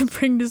magnet to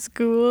bring to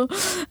school.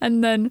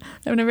 And then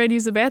whenever I'd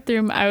use the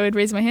bathroom, I would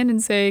raise my hand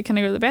and say, can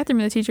I go to the bathroom?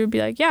 And the teacher would be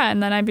like, yeah.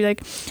 And then I'd be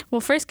like,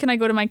 well, first, can I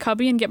go to my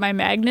cubby and get my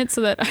magnet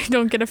so that I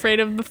don't get afraid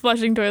of the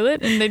flushing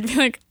toilet? And they'd be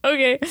like,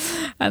 okay.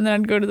 And then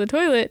I'd go to the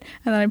toilet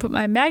and then I'd put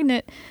my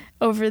magnet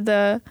over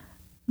the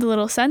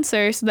little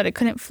sensor so that it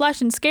couldn't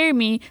flush and scare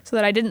me, so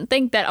that I didn't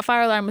think that a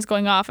fire alarm was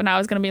going off and I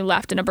was going to be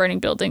left in a burning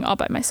building all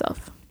by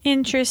myself.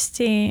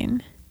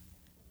 Interesting.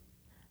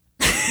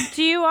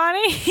 Do you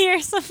want to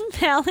hear some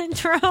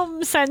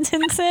palindrome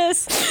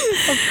sentences?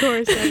 Of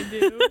course I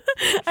do.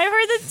 I've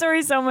heard this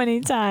story so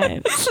many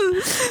times.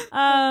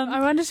 I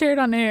want to share it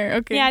on air.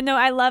 Okay. Yeah, no,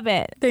 I love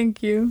it.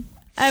 Thank you.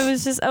 I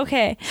was just,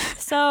 okay.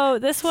 So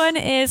this one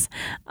is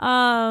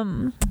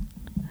a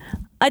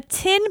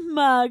tin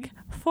mug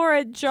for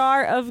a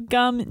jar of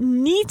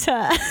gum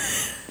Nita.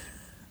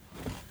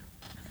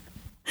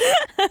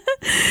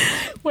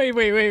 Wait.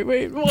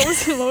 What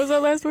was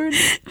that last word?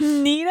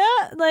 Nita?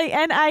 Like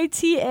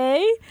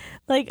Nita?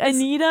 Like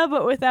Anita,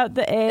 but without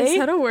the A? Is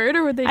that a word,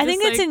 or would they I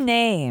think it's a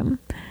name.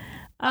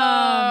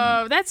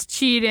 Oh, that's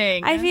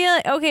cheating. I feel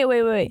like, okay,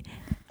 wait.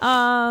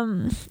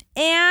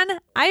 And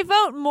I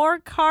vote more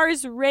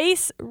cars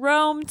race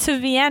Rome to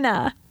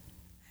Vienna.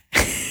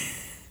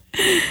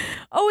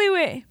 Oh,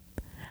 wait.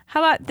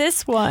 How about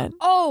this one?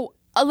 Oh,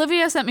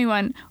 Olivia sent me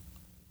one.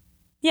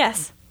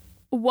 Yes.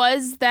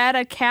 Was that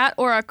a cat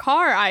or a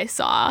car I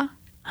saw?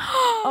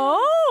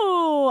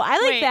 Oh,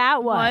 I like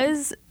that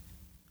one.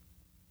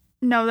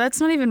 No, that's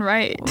not even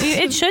right.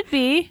 It should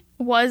be.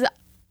 Was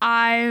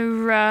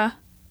Ira...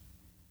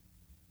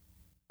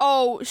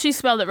 Oh, she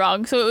spelled it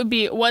wrong. So it would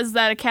be, was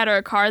that a cat or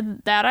a car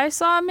that I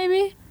saw,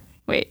 maybe?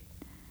 Wait.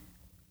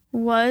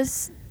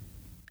 Was...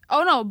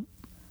 Oh, no.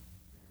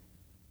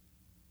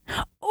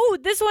 Oh,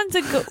 this one's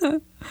a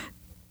good...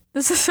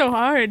 This is so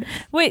hard.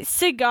 Wait,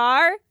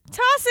 cigar?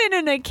 Toss it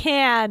in a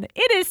can.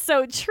 It is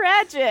so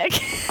tragic.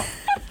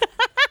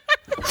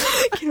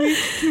 Can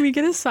we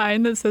get a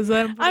sign that says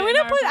that? I'm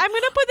gonna put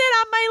that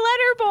on my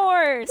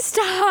letterboard.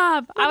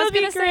 Stop! I was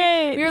gonna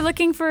say we were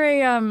looking for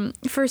a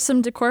for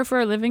some decor for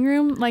our living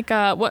room, like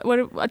a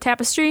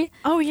tapestry.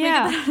 Oh Can we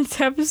yeah, get that on a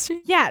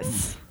tapestry.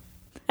 Yes,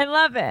 I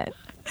love it.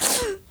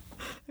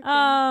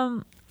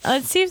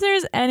 Let's see if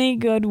there's any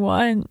good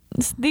ones.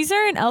 These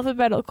are in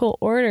alphabetical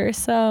order,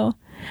 so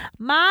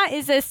Ma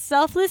is as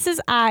selfless as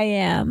I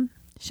am.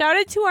 Shout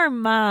out to our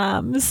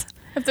moms.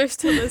 If they're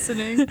still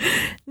listening.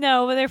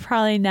 No, but they're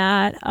probably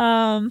not.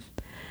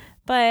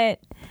 But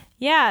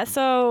yeah,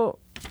 so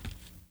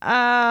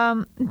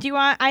do you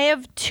want, I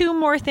have 2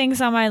 more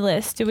things on my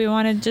list. Do we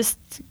want to just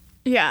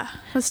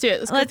let's do it.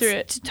 Let's go through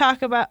it.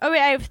 Talk about, I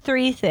have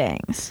 3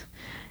 things.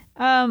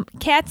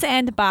 Cats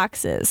and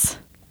boxes.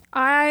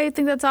 I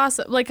think that's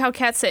awesome. Like how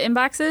cats sit in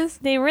boxes.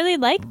 They really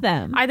like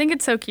them. I think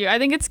it's so cute. I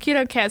think it's cute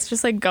how cats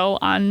just like go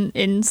on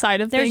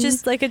inside of They're things. They're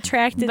just like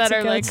attracted that to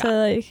are go like, to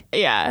like.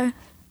 Yeah.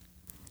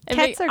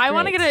 Cats are I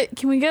want to great.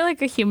 can we get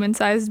like a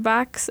human-sized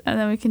box and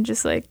then we can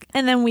just like.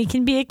 And then we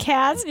can be a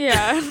cat?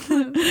 Yeah.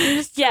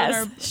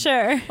 Yes,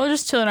 sure. We'll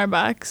just chill in our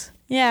box.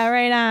 Yeah,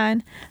 right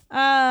on.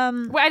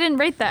 Wait, I didn't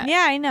rate that.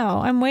 Yeah, I know.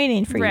 I'm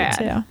waiting for Rad.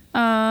 you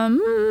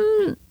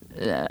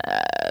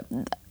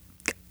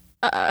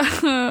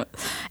to.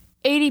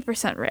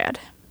 80% rad.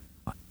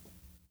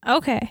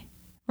 Okay,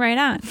 right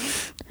on.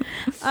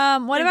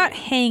 What about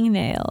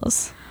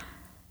hangnails?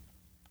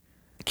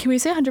 Can we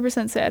say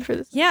 100% sad for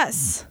this?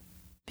 Yes,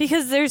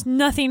 because there's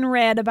nothing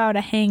rad about a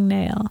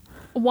hangnail.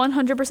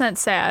 100%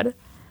 sad.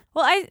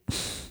 Well, I'd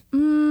say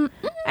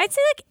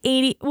like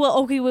 80. Well,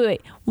 okay,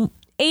 wait.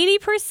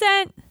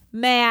 80%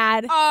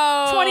 mad.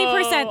 Oh,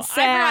 20% sad. I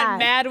forgot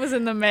mad was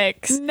in the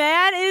mix.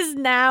 Mad is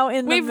now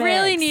in the mix. We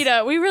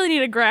really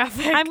need a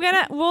graphic.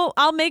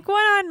 I'll make one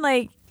on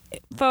like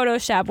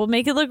Photoshop. We'll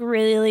make it look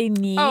really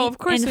neat. Oh, of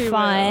course and we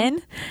fun.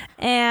 will.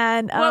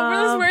 And what were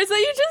those words that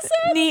you just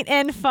said? Neat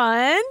and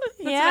fun. That's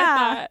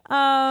yeah. what I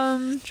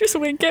thought. Just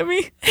wink at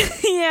me.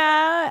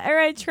 Yeah.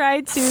 Or I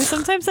try to.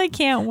 Sometimes I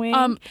can't wink.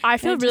 I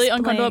feel really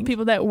uncomfortable with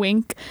people that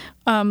wink.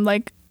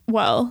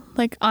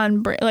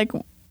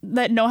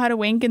 That know how to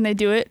wink and they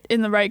do it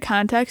in the right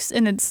context,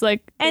 and it's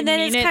like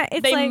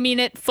they mean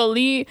it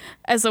fully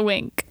as a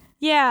wink.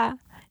 Yeah.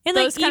 And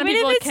those like, kind even of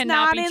people if it's cannot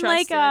not be in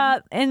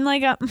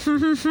like a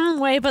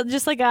way, but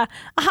just like a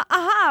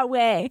aha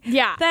way.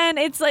 Yeah. Then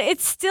it's like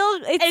it's still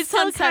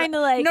kind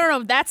of like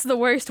no, that's the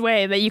worst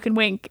way that you can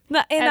wink. In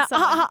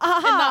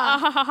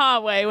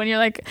the way when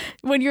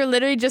you're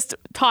literally just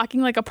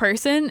talking like a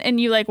person and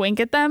you like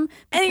wink at them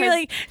and you're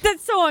like,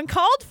 that's so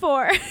uncalled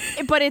for.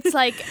 But it's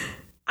like,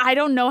 I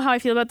don't know how I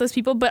feel about those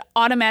people, but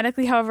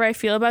automatically, however I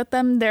feel about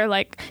them, they're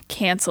like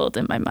canceled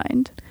in my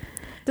mind.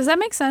 Does that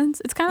make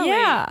sense? It's kind of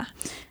late.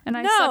 And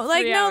I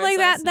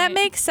that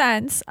makes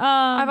sense.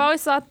 I've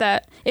always thought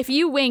that if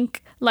you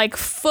wink like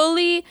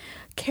fully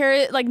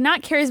like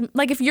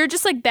if you're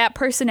just like that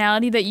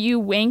personality that you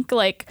wink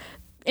like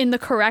in the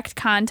correct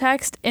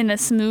context in a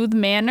smooth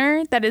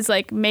manner that is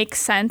like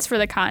makes sense for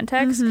the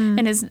context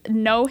and is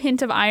no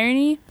hint of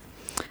irony,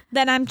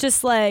 then I'm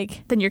just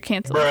like, Then you're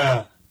canceled.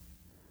 Bruh.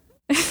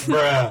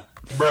 Bruh.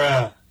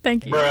 Bruh.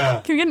 Thank you.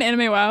 Bruh. Can we get an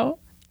anime wow?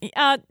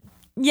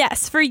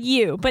 yes, for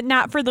you, but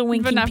not for the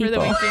winking But not people. for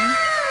the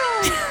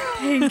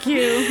winking. Thank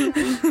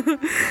you.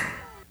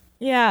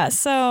 Yeah,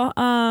 so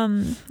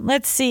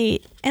let's see.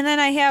 And then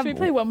I have Should we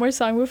play one more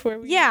song before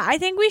we... Yeah, I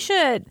think we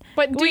should.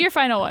 But do your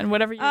final one,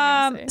 whatever you're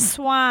going to say.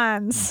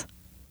 Swans.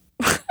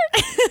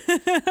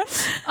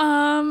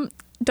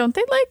 Don't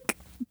they, like,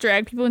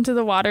 drag people into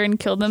the water and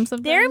kill them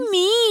sometimes? They're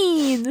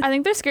mean. I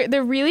think they're scary.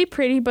 They're really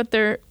pretty, but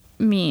they're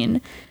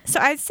mean. So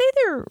I'd say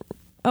they're...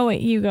 Oh,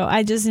 wait, you go.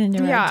 I just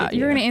interrupted Yeah, you.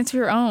 you're going to answer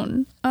your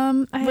own.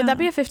 Would that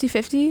be a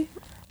 50-50?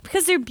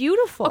 Because they're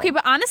beautiful. Okay,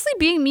 but honestly,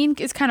 being mean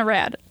is kind of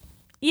rad.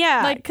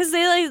 Yeah, like, because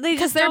they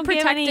just they're don't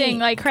give any protecting,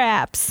 like,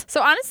 craps.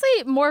 So honestly,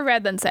 more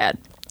rad than sad.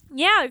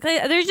 Yeah,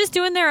 they're just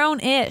doing their own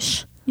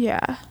ish.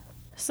 Yeah.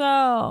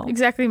 So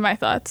Exactly my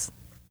thoughts.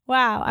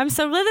 wow, I'm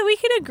so glad that we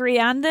could agree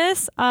on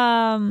this.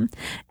 And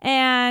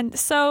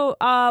so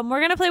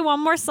we're gonna play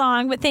one more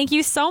song, but thank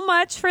you so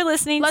much for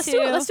listening. Let's do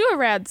a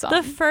rad song.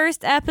 The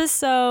first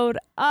episode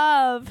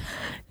of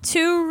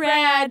Too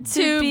Rad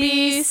to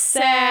Be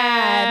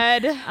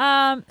Sad.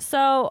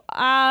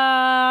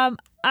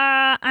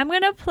 I'm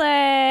gonna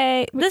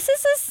play. This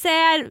is a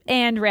sad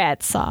and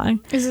rad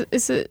song. Is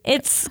it?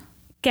 It's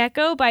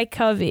Gecko by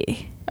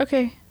Covey.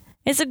 Okay.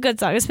 It's a good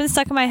song. It's been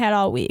stuck in my head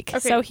all week. Okay,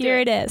 So do here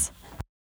it. it is.